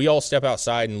saying when we all step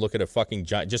outside and look at a fucking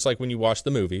giant... Just like when you watch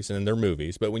the movies, and then they're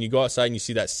movies, but when you go outside and you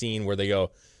see that scene where they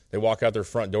walk out their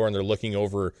front door and they're looking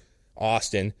over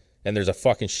Austin... and there's a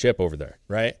fucking ship over there,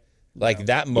 right? Like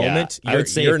that moment, I would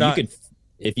say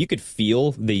if you could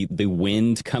feel the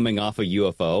wind coming off a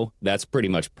UFO, that's pretty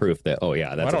much proof that, oh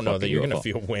yeah, that's I don't know that you're going to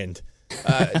feel wind.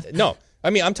 No, I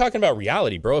mean, I'm talking about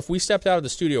reality, bro. If we stepped out of the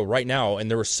studio right now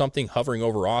and there was something hovering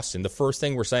over Austin, the first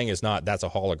thing we're saying is not, that's a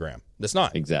hologram. That's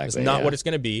not. Exactly. It's not what it's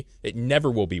going to be. It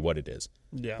never will be what it is.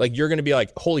 Yeah. Like you're going to be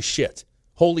like, holy shit.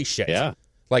 Yeah.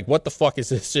 Like what the fuck is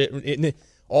this shit?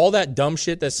 All that dumb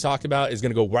shit that's talked about is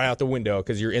going to go right out the window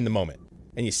because you're in the moment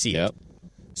and you see it.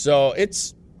 So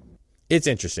it's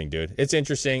interesting, dude. It's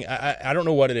interesting. I don't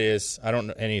know what it is. I don't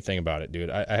know anything about it, dude.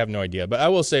 I have no idea. But I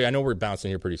will say, I know we're bouncing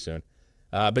here pretty soon.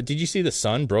 But did you see the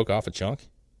sun broke off a chunk?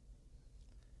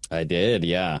 I did,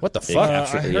 yeah. What the fuck?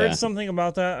 I heard something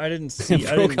about that. I didn't see.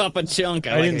 Broke off a chunk.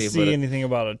 I didn't see anything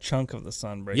about a chunk of the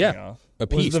sun breaking off. A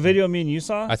piece. Was the video me and you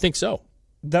saw? I think so.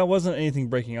 That wasn't anything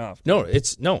breaking off. No,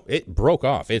 it broke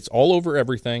off. It's all over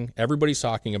everything. Everybody's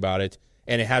talking about it,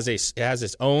 and it has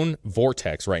its own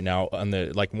vortex right now on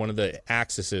the one of the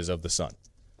axes of the sun.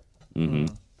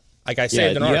 Mm-hmm. Like I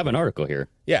said, you have an article here.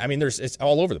 Yeah, I mean, it's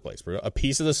all over the place, bro. A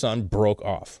piece of the sun broke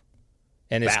off,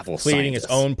 and it's creating its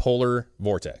own polar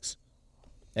vortex.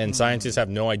 And scientists have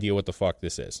no idea what the fuck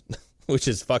this is, which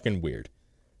is fucking weird,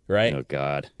 right? Oh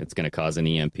God, it's going to cause an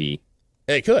EMP.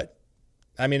 It could.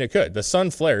 I mean, it could. The sun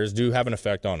flares do have an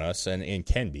effect on us, and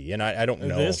can be. And I don't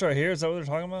know. This right here, is that what they're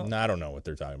talking about? No, I don't know what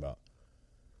they're talking about.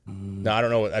 No, I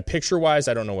don't know. Picture-wise,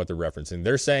 I don't know what they're referencing.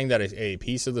 They're saying that a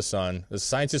piece of the sun, the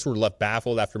scientists were left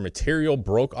baffled after material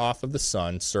broke off of the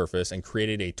sun's surface and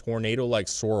created a tornado-like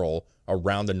swirl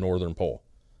around the northern pole.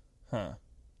 Huh.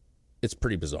 It's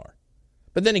pretty bizarre.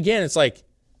 But then again, it's like,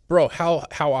 bro, how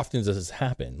often does this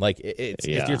happen? Like, if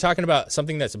you're talking about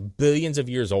something that's billions of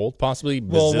years old, possibly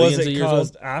bazillions of years old. Was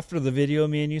it caused after the video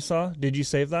me and you saw? Did you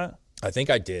save that? I think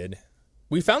I did.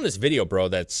 We found this video, bro,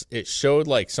 it showed,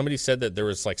 like, somebody said that there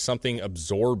was, like, something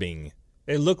absorbing.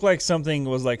 It looked like something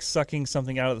was, like, sucking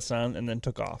something out of the sun and then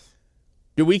took off.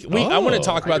 I want to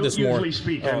talk about this more.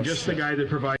 I'm just the guy that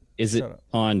provides. Is it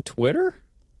on Twitter?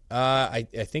 I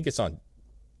think it's on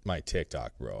my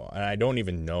TikTok, bro. And I don't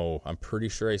even know. I'm pretty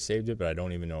sure I saved it, but I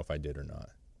don't even know if I did or not.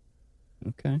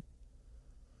 Okay.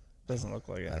 Doesn't look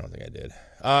like it. I don't think I did.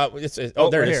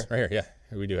 There it is. Right here. Yeah.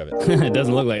 We do have it. It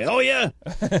doesn't look like it. Oh, yeah.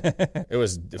 It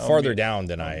was farther down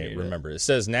than I remember. It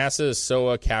says NASA's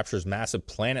SOA captures massive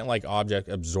planet-like object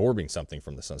absorbing something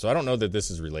from the sun. So I don't know that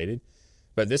this is related,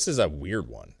 but this is a weird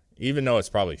one. Even though it's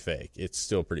probably fake, it's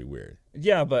still pretty weird.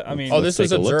 Yeah, but I mean... Oh, this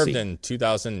was observed in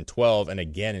 2012 and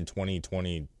again in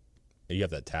 2020. You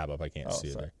have that tab up. I can't see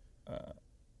it.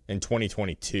 In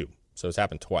 2022. So it's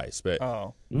happened twice. But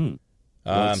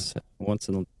once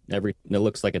in every... It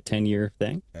looks like a 10-year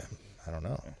thing. I don't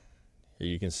know. Here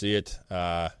you can see it.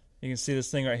 You can see this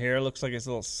thing right here. It looks like it's a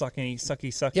little sucky.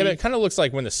 Yeah, but it kind of looks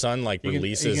like when the sun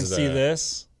releases. You can see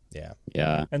this. Yeah.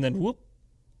 Yeah. And then whoop.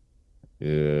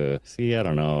 See, I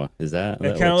don't know. Is that?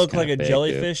 It kind of looks like a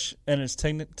jellyfish and its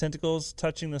tentacles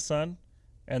touching the sun,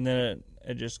 and then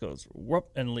it just goes whoop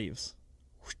and leaves.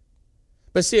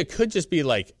 But see, it could just be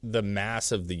like the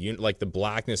mass of the like the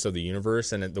blackness of the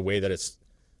universe and the way that it's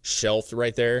shelved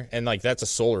right there, and like that's a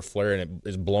solar flare and it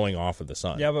is blowing off of the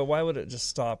sun. Yeah, but why would it just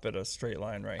stop at a straight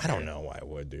line right here? I don't know why it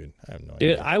would, dude. I have no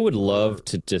idea. Dude, I would love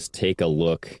to just take a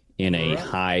look in a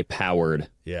high-powered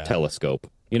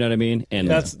telescope. You know what I mean? And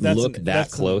look that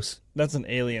close. That's an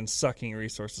alien sucking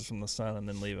resources from the sun and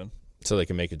then leaving. So they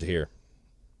can make it to here.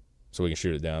 So we can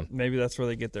shoot it down. Maybe that's where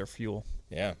they get their fuel.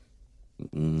 Yeah.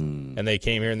 And they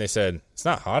came here and they said, it's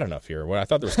not hot enough here. Well, I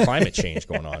thought there was climate change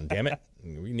going on. Damn it.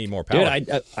 We need more power.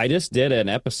 Dude, I just did an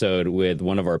episode with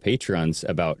one of our patrons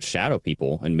about shadow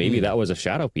people, and maybe that was a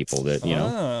shadow people that,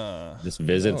 just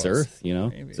visits Earth,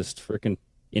 maybe. Just freaking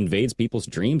invades people's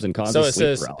dreams and causes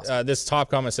sleep paralysis. This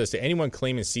top comment says, to anyone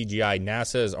claiming CGI,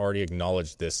 NASA has already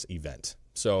acknowledged this event.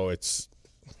 So it's,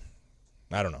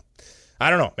 I don't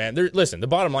know, man. Listen, the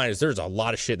bottom line is there's a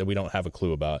lot of shit that we don't have a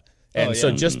clue about. And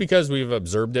so just because we've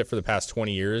observed it for the past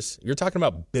 20 years, you're talking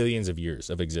about billions of years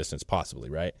of existence, possibly,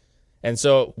 right? And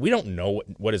so we don't know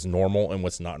what is normal and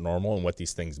what's not normal and what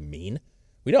these things mean.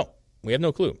 We don't. We have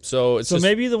no clue. So it's just,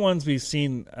 maybe the ones we've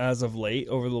seen as of late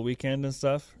over the weekend and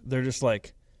stuff, they're just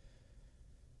like,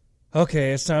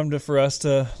 okay, it's time for us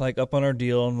to like up on our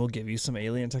deal, and we'll give you some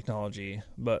alien technology,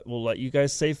 but we'll let you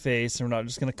guys save face, and we're not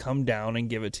just going to come down and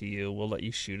give it to you. We'll let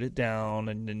you shoot it down,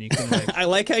 and then you can like... I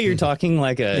like how you're talking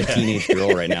like a teenage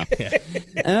girl right now.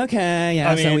 Okay,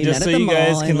 yeah. I mean, just so you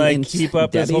guys can like keep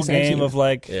up this whole game of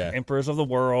like Yeah. emperors of the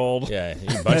world. Yeah,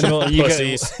 you bunch of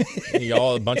pussies. You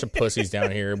all a bunch of pussies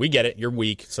down here. We get it. You're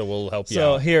weak, so we'll help you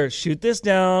out. So here, shoot this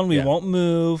down. We won't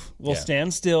move. We'll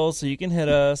stand still so you can hit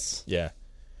us. Yeah.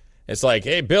 It's like,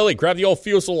 hey, Billy, grab the old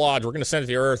fuselage. We're going to send it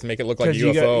to the Earth and make it look like a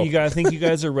UFO. I think you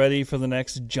guys are ready for the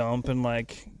next jump in,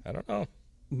 like, I don't know,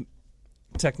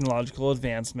 technological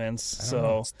advancements.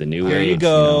 So it's the new here age, you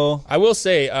go. I will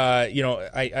say,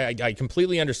 I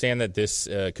completely understand that this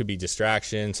could be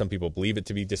distraction. Some people believe it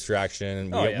to be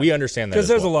distraction. We understand that because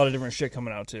there's a lot of different shit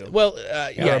coming out too. Well,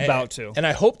 about to. And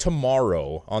I hope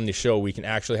tomorrow on the show we can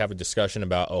actually have a discussion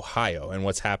about Ohio and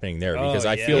what's happening there, because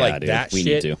I feel like that we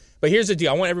shit. Need to. But here's the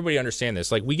deal: I want everybody to understand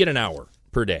this. Like, we get an hour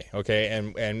per day, okay,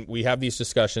 and we have these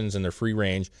discussions, and they're free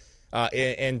range.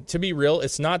 And to be real,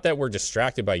 it's not that we're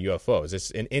distracted by UFOs.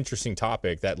 It's an interesting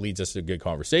topic that leads us to a good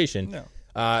conversation.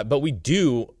 No. But we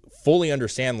do fully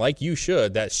understand, like you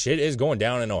should, that shit is going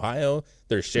down in Ohio.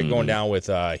 There's shit going down with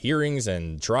hearings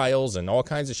and trials and all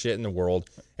kinds of shit in the world.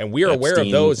 And we are aware of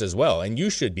those as well. And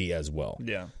you should be as well.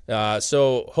 Yeah.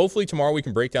 So hopefully tomorrow we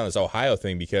can break down this Ohio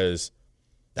thing, because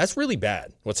that's really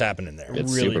bad what's happening there.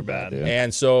 It's really super bad. Yeah.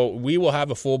 And so we will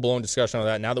have a full-blown discussion on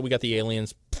that. Now that we got the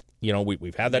aliens,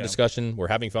 we've had that discussion. We're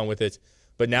having fun with it.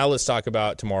 But now let's talk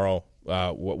about tomorrow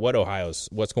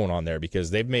what's going on there,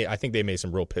 because I think they made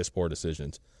some real piss poor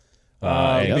decisions.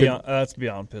 That's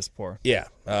beyond piss poor. Yeah.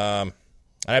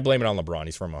 I blame it on LeBron.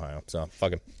 He's from Ohio, so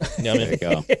fuck him. There you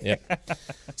go. Yeah.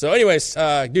 So anyways,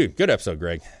 dude, good episode,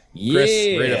 Greg. Chris,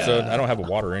 great episode. I don't have a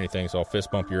water or anything, so I'll fist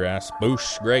bump your ass.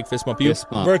 Boosh, Greg, fist bump you. Fist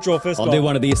bump. Virtual fist bump. I'll do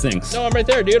one of these things. No, I'm right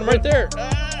there, dude. I'm right there.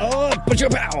 Put your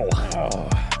pow.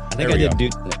 I think I did do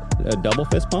a double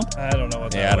fist pump. I don't know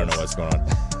what that I don't know what's going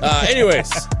on. Anyways,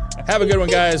 have a good one,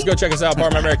 guys. Go check us out,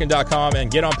 PardonMyAmerican.com,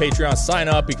 and get on Patreon. Sign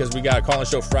up, because we got a call-in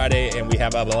show Friday, and we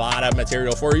have a lot of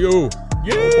material for you.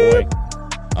 Yeah. Oh, boy.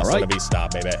 All right. Be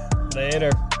stop, baby.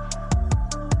 Later.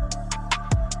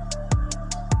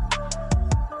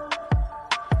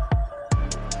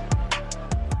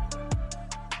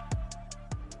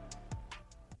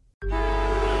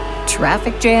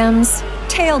 Traffic jams,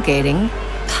 tailgating,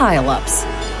 pileups.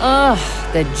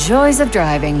 Ugh, the joys of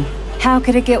driving. How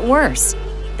could it get worse?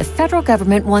 The federal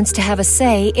government wants to have a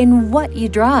say in what you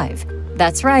drive.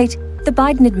 That's right. The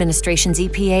Biden administration's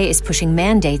EPA is pushing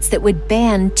mandates that would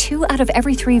ban 2 out of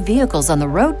every 3 vehicles on the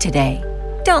road today.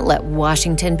 Don't let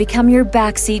Washington become your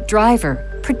backseat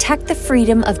driver. Protect the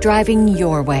freedom of driving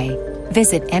your way.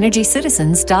 Visit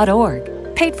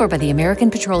EnergyCitizens.org. Paid for by the American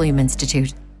Petroleum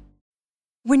Institute.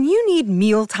 When you need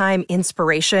mealtime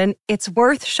inspiration, it's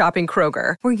worth shopping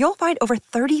Kroger, where you'll find over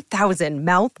 30,000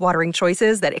 mouth-watering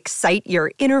choices that excite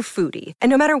your inner foodie. And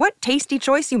no matter what tasty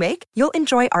choice you make, you'll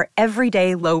enjoy our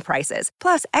everyday low prices,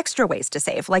 plus extra ways to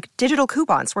save, like digital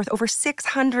coupons worth over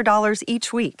 $600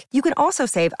 each week. You can also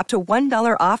save up to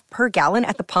 $1 off per gallon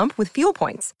at the pump with fuel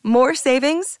points. More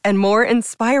savings and more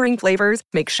inspiring flavors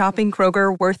make shopping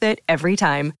Kroger worth it every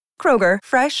time. Kroger,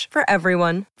 fresh for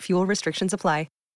everyone. Fuel restrictions apply.